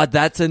 Oh,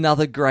 that's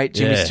another great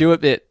Jimmy Yeah. Stewart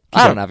bit.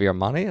 I don't have your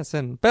money. It's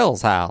in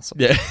Bill's house.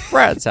 Yeah.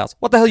 Fred's house.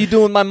 What the hell are you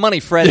doing with my money,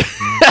 Fred?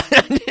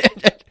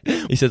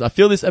 He says, I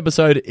feel this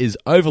episode is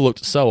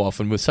overlooked so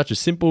often with such a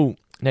simple...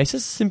 Now, he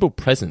says simple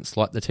presence,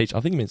 like the teacher... I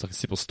think it means like a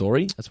simple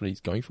story. That's what he's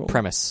going for.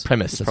 Premise.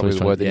 Premise. That's probably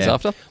the word that he's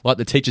after. Like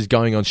the teachers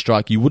going on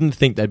strike. You wouldn't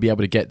think they'd be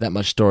able to get that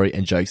much story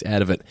and jokes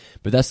out of it.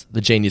 But that's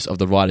the genius of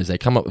the writers. They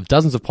come up with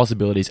dozens of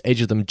possibilities,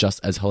 each of them just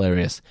as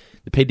hilarious.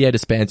 The PDA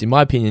disbands, in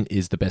my opinion,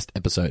 is the best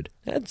episode.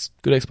 That's a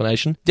good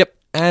explanation. Yep.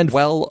 And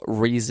well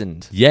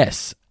reasoned.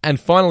 yes. And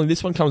finally,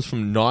 this one comes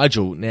from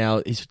Nigel.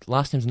 Now, his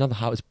last name's another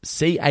hard. It's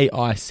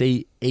Caicedo.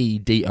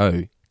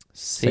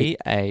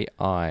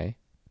 C-A-I.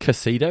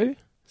 Cacedo?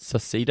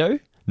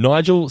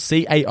 Nigel,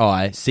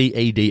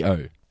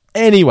 Caicedo.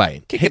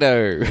 Anyway,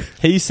 Kickido.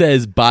 he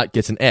says Bart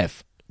gets an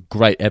F.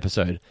 Great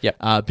episode.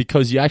 Yep.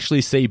 Because you actually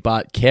see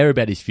Bart care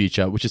about his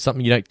future, which is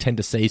something you don't tend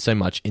to see so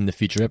much in the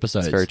future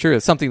episodes. It's very true.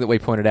 It's something that we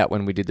pointed out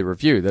when we did the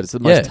review, that it's the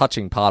most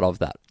touching part of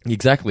that.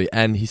 Exactly.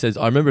 And he says,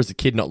 I remember as a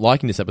kid not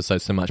liking this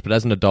episode so much, but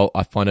as an adult,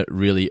 I find it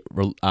really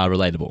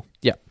relatable.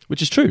 Yeah.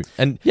 Which is true.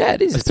 And Yeah,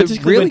 it is. It's a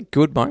particularly really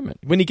good moment.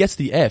 when he gets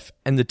the F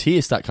and the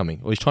tears start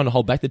coming, or he's trying to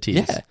hold back the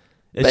tears. Yeah.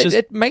 It's But just...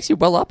 it makes you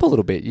well up a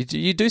little bit.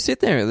 You do sit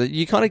there.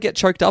 You kind of get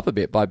choked up a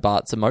bit by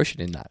Bart's emotion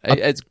in that.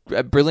 It's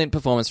a brilliant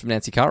performance from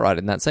Nancy Cartwright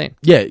in that scene.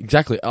 Yeah,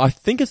 exactly. I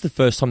think it's the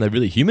first time they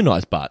really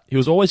humanized Bart. He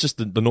was always just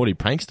the naughty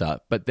prankster,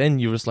 but then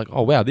you're just like,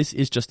 oh wow, this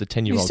is just a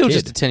 10-year-old He's still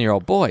kid. just a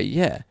 10-year-old boy,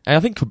 yeah. And I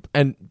think,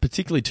 and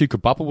particularly too,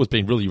 Kabappa was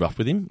being really rough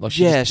with him. Like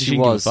she Yeah, just, she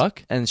didn't give a was.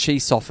 fuck. And she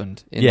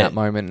softened in Yeah. that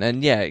moment.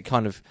 And yeah, it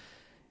kind of...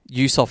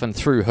 You softened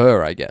through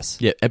her, I guess.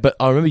 Yeah, but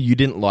I remember you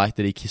didn't like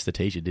that he kissed the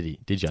teacher, did he?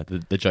 Did you?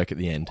 The joke at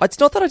the end. It's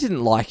not that I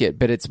didn't like it,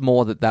 but it's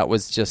more that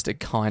was just a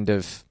kind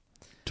of...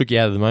 Took you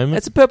out of the moment?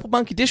 It's a Purple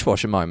Monkey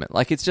Dishwasher moment.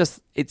 Like, it's just...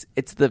 It's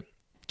the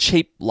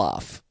cheap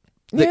laugh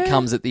that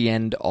comes at the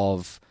end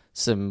of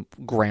some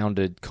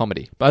grounded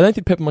comedy. But I don't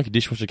think Pepper Monkey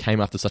Dishwasher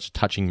came after such a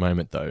touching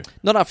moment, though.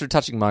 Not after a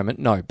touching moment,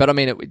 no. But I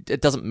mean,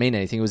 it doesn't mean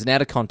anything. It was an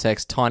out of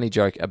context, tiny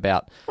joke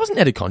about... It wasn't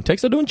out of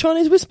context. They're doing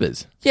Chinese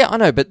whispers. Yeah, I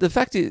know, but the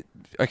fact is...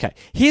 Okay,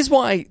 here's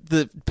why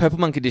the Purple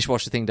Monkey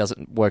Dishwasher thing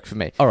doesn't work for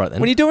me. All right,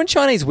 then. When you're doing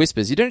Chinese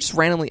whispers, you don't just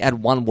randomly add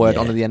one word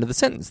Yeah. onto the end of the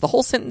sentence. The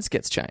whole sentence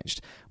gets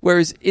changed.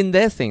 Whereas in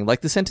their thing,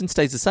 like the sentence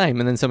stays the same,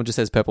 and then someone just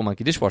says Purple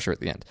Monkey Dishwasher at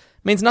the end.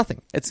 It means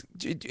nothing. It's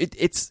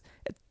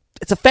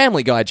a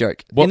Family Guy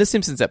joke in a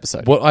Simpsons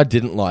episode. What I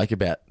didn't like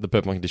about the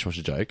Purple Monkey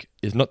Dishwasher joke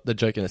is not the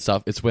joke in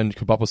itself. It's when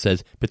Kabappa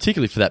says,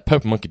 particularly for that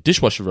Purple Monkey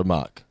Dishwasher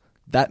remark.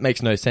 That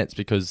makes no sense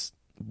because...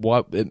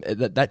 Why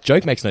that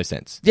joke makes no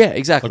sense. Yeah,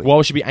 exactly. Like, why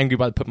would she be angry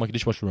by the Purple Monkey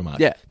Dishwasher remark?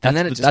 Yeah, and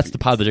then that's the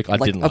part of the joke I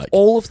didn't like. Of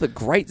all of the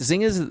great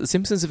zingers that the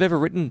Simpsons have ever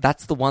written,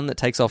 that's the one that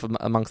takes off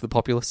amongst the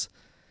populace.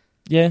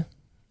 Yeah,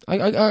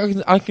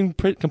 I can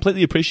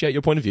completely appreciate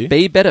your point of view.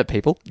 Be better,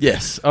 people.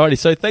 Yes. Alrighty.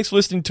 So thanks for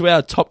listening to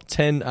our top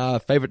 10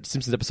 favorite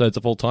Simpsons episodes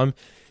of all time.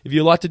 If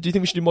you liked it, do you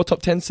think we should do more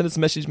top 10? Send us a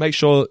message. Make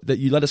sure that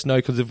you let us know,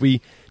 because if we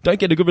don't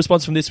get a good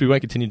response from this, we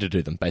won't continue to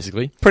do them,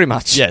 basically. Pretty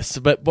much. Yes,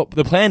 but what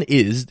the plan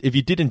is, if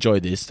you did enjoy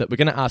this, that we're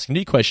going to ask a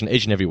new question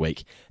each and every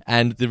week.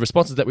 And the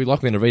responses that we like,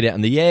 we're going to read out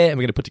in the air, and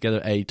we're going to put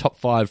together a top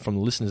 5 from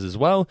the listeners as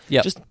well.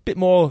 Yep. Just a bit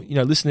more,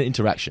 listener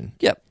interaction.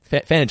 Yep.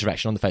 Fan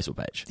interaction on the Facebook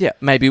page. Yeah,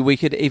 maybe we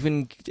could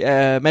even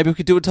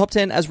do a top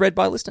 10 as read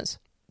by listeners.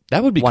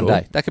 That would be one cool.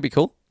 day. That could be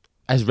cool.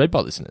 As read by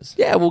listeners.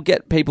 Yeah, we'll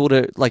get people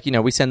to,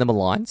 we send them a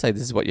line, say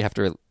this is what you have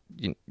to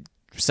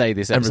say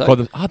this And episode. record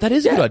them. Oh, that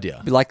is a good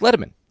idea. Be like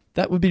Letterman.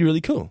 That would be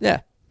really cool.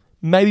 Yeah.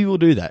 Maybe we'll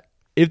do that.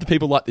 if the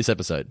people like this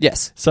episode.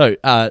 Yes. So,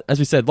 as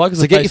we said, like us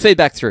So on get your Facebook.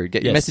 feedback through.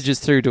 Get your Yes. messages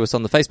through to us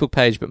on the Facebook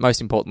page, but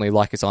most importantly,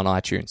 like us on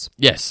iTunes.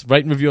 Yes,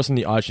 rate and review us on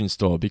the iTunes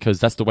store because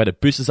that's the way to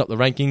boost us up the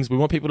rankings. We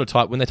want people to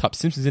type, when they type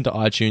Simpsons into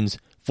iTunes,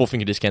 Four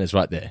Finger Discount is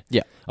right there.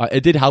 Yeah.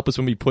 It did help us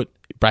when we put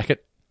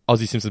bracket,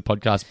 Aussie Simpsons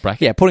podcast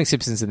bracket Yeah, putting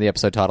Simpsons in the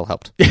episode title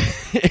helped.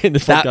 in the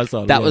podcast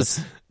title. That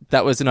yeah.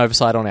 that was an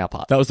oversight on our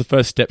part. That was the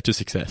first step to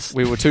success.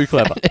 We were too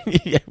clever.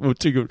 Yeah, we're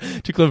too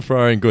good, too clever for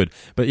our own good.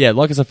 But yeah,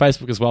 like us on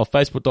Facebook as well,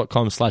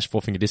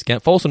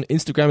 facebook.com/fourfingerdiscount. Follow us on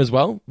Instagram as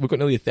well. We've got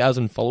nearly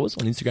 1,000 followers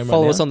on Instagram right now.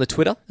 Follow us on the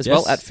Twitter as Yes.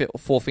 well, at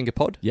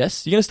FourFingerPod.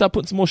 Yes, you're going to start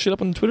putting some more shit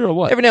up on Twitter or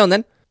what? Every now and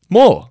then.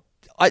 More.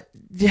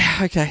 Yeah,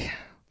 okay.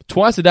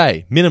 Twice a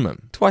day,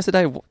 minimum. Twice a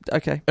day,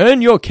 okay.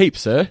 Earn your keep,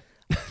 sir.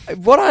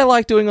 What I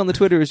like doing on the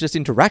Twitter is just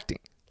interacting.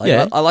 Like,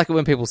 Yeah. I like it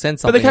when people send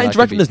But something. they can't and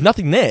interact when there's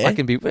nothing there. I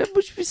can be. Well,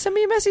 send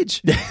me a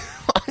message.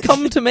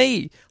 Come to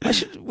me.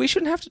 We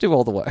shouldn't have to do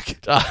all the work.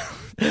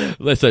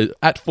 So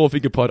at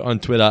FourFingerPod on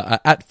Twitter,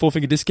 at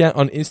FourFingerDiscount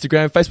on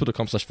Instagram,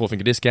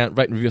 Facebook.com/FourFingerDiscount.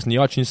 Rate and review us in the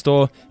iTunes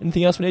store.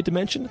 Anything else we need to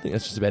mention? I think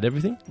that's just about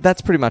everything.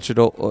 That's pretty much it.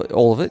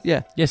 All of it.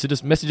 Yeah. Yeah, so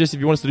just message us if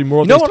you want us to do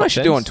more of You know these what top I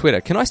should do 10s. on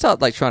Twitter? Can I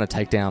start like trying to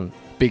take down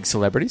big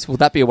celebrities? Will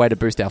that be a way to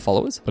boost our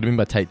followers? What do you mean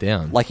by take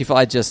down? Like if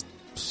I just,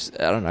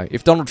 I don't know,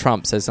 if Donald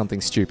Trump says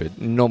something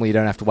stupid, normally you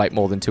don't have to wait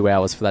more than 2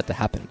 hours for that to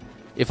happen.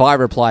 If I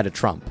reply to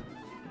Trump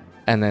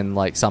and then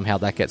like somehow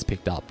that gets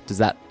picked up, does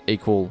that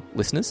equal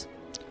listeners?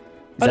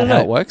 Is I that don't how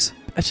know. it works?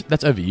 That's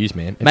overused,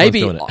 man. Everyone's Maybe.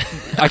 doing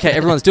it. Okay,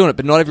 everyone's doing it,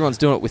 but not everyone's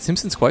doing it with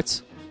Simpsons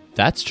quotes.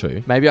 That's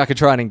true. Maybe I could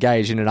try and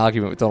engage in an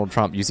argument with Donald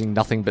Trump using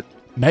nothing but...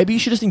 Maybe you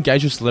should just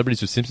engage with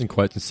celebrities with Simpson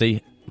quotes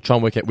and try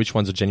and work out which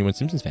ones are genuine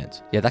Simpsons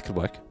fans. Yeah, that could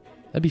work.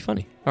 That'd be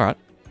funny. All right.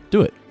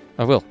 Do it.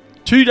 I will.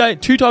 2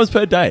 times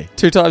per day.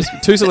 Two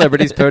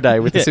celebrities per day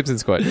with Yeah. the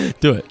Simpsons quote.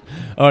 Do it.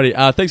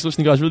 Alrighty, thanks for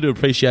listening, guys. Really do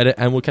appreciate it,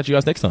 and we'll catch you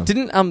guys next time.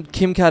 Didn't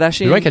Kim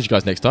Kardashian... We won't catch you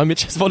guys next time.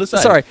 Mitch has more to say.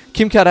 Sorry,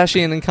 Kim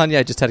Kardashian and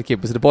Kanye just had a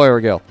kid. Was it a boy or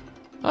a girl?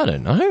 I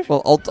don't know.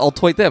 Well, I'll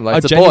tweet them. Like, Oh,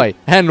 it's a Jenny- boy.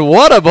 And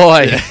what a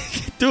boy!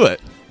 Do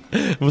it.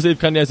 We'll see if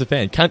Kanye's a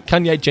fan.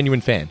 Kanye,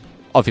 genuine fan.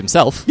 Of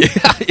himself.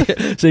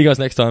 See you guys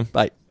next time.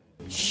 Bye.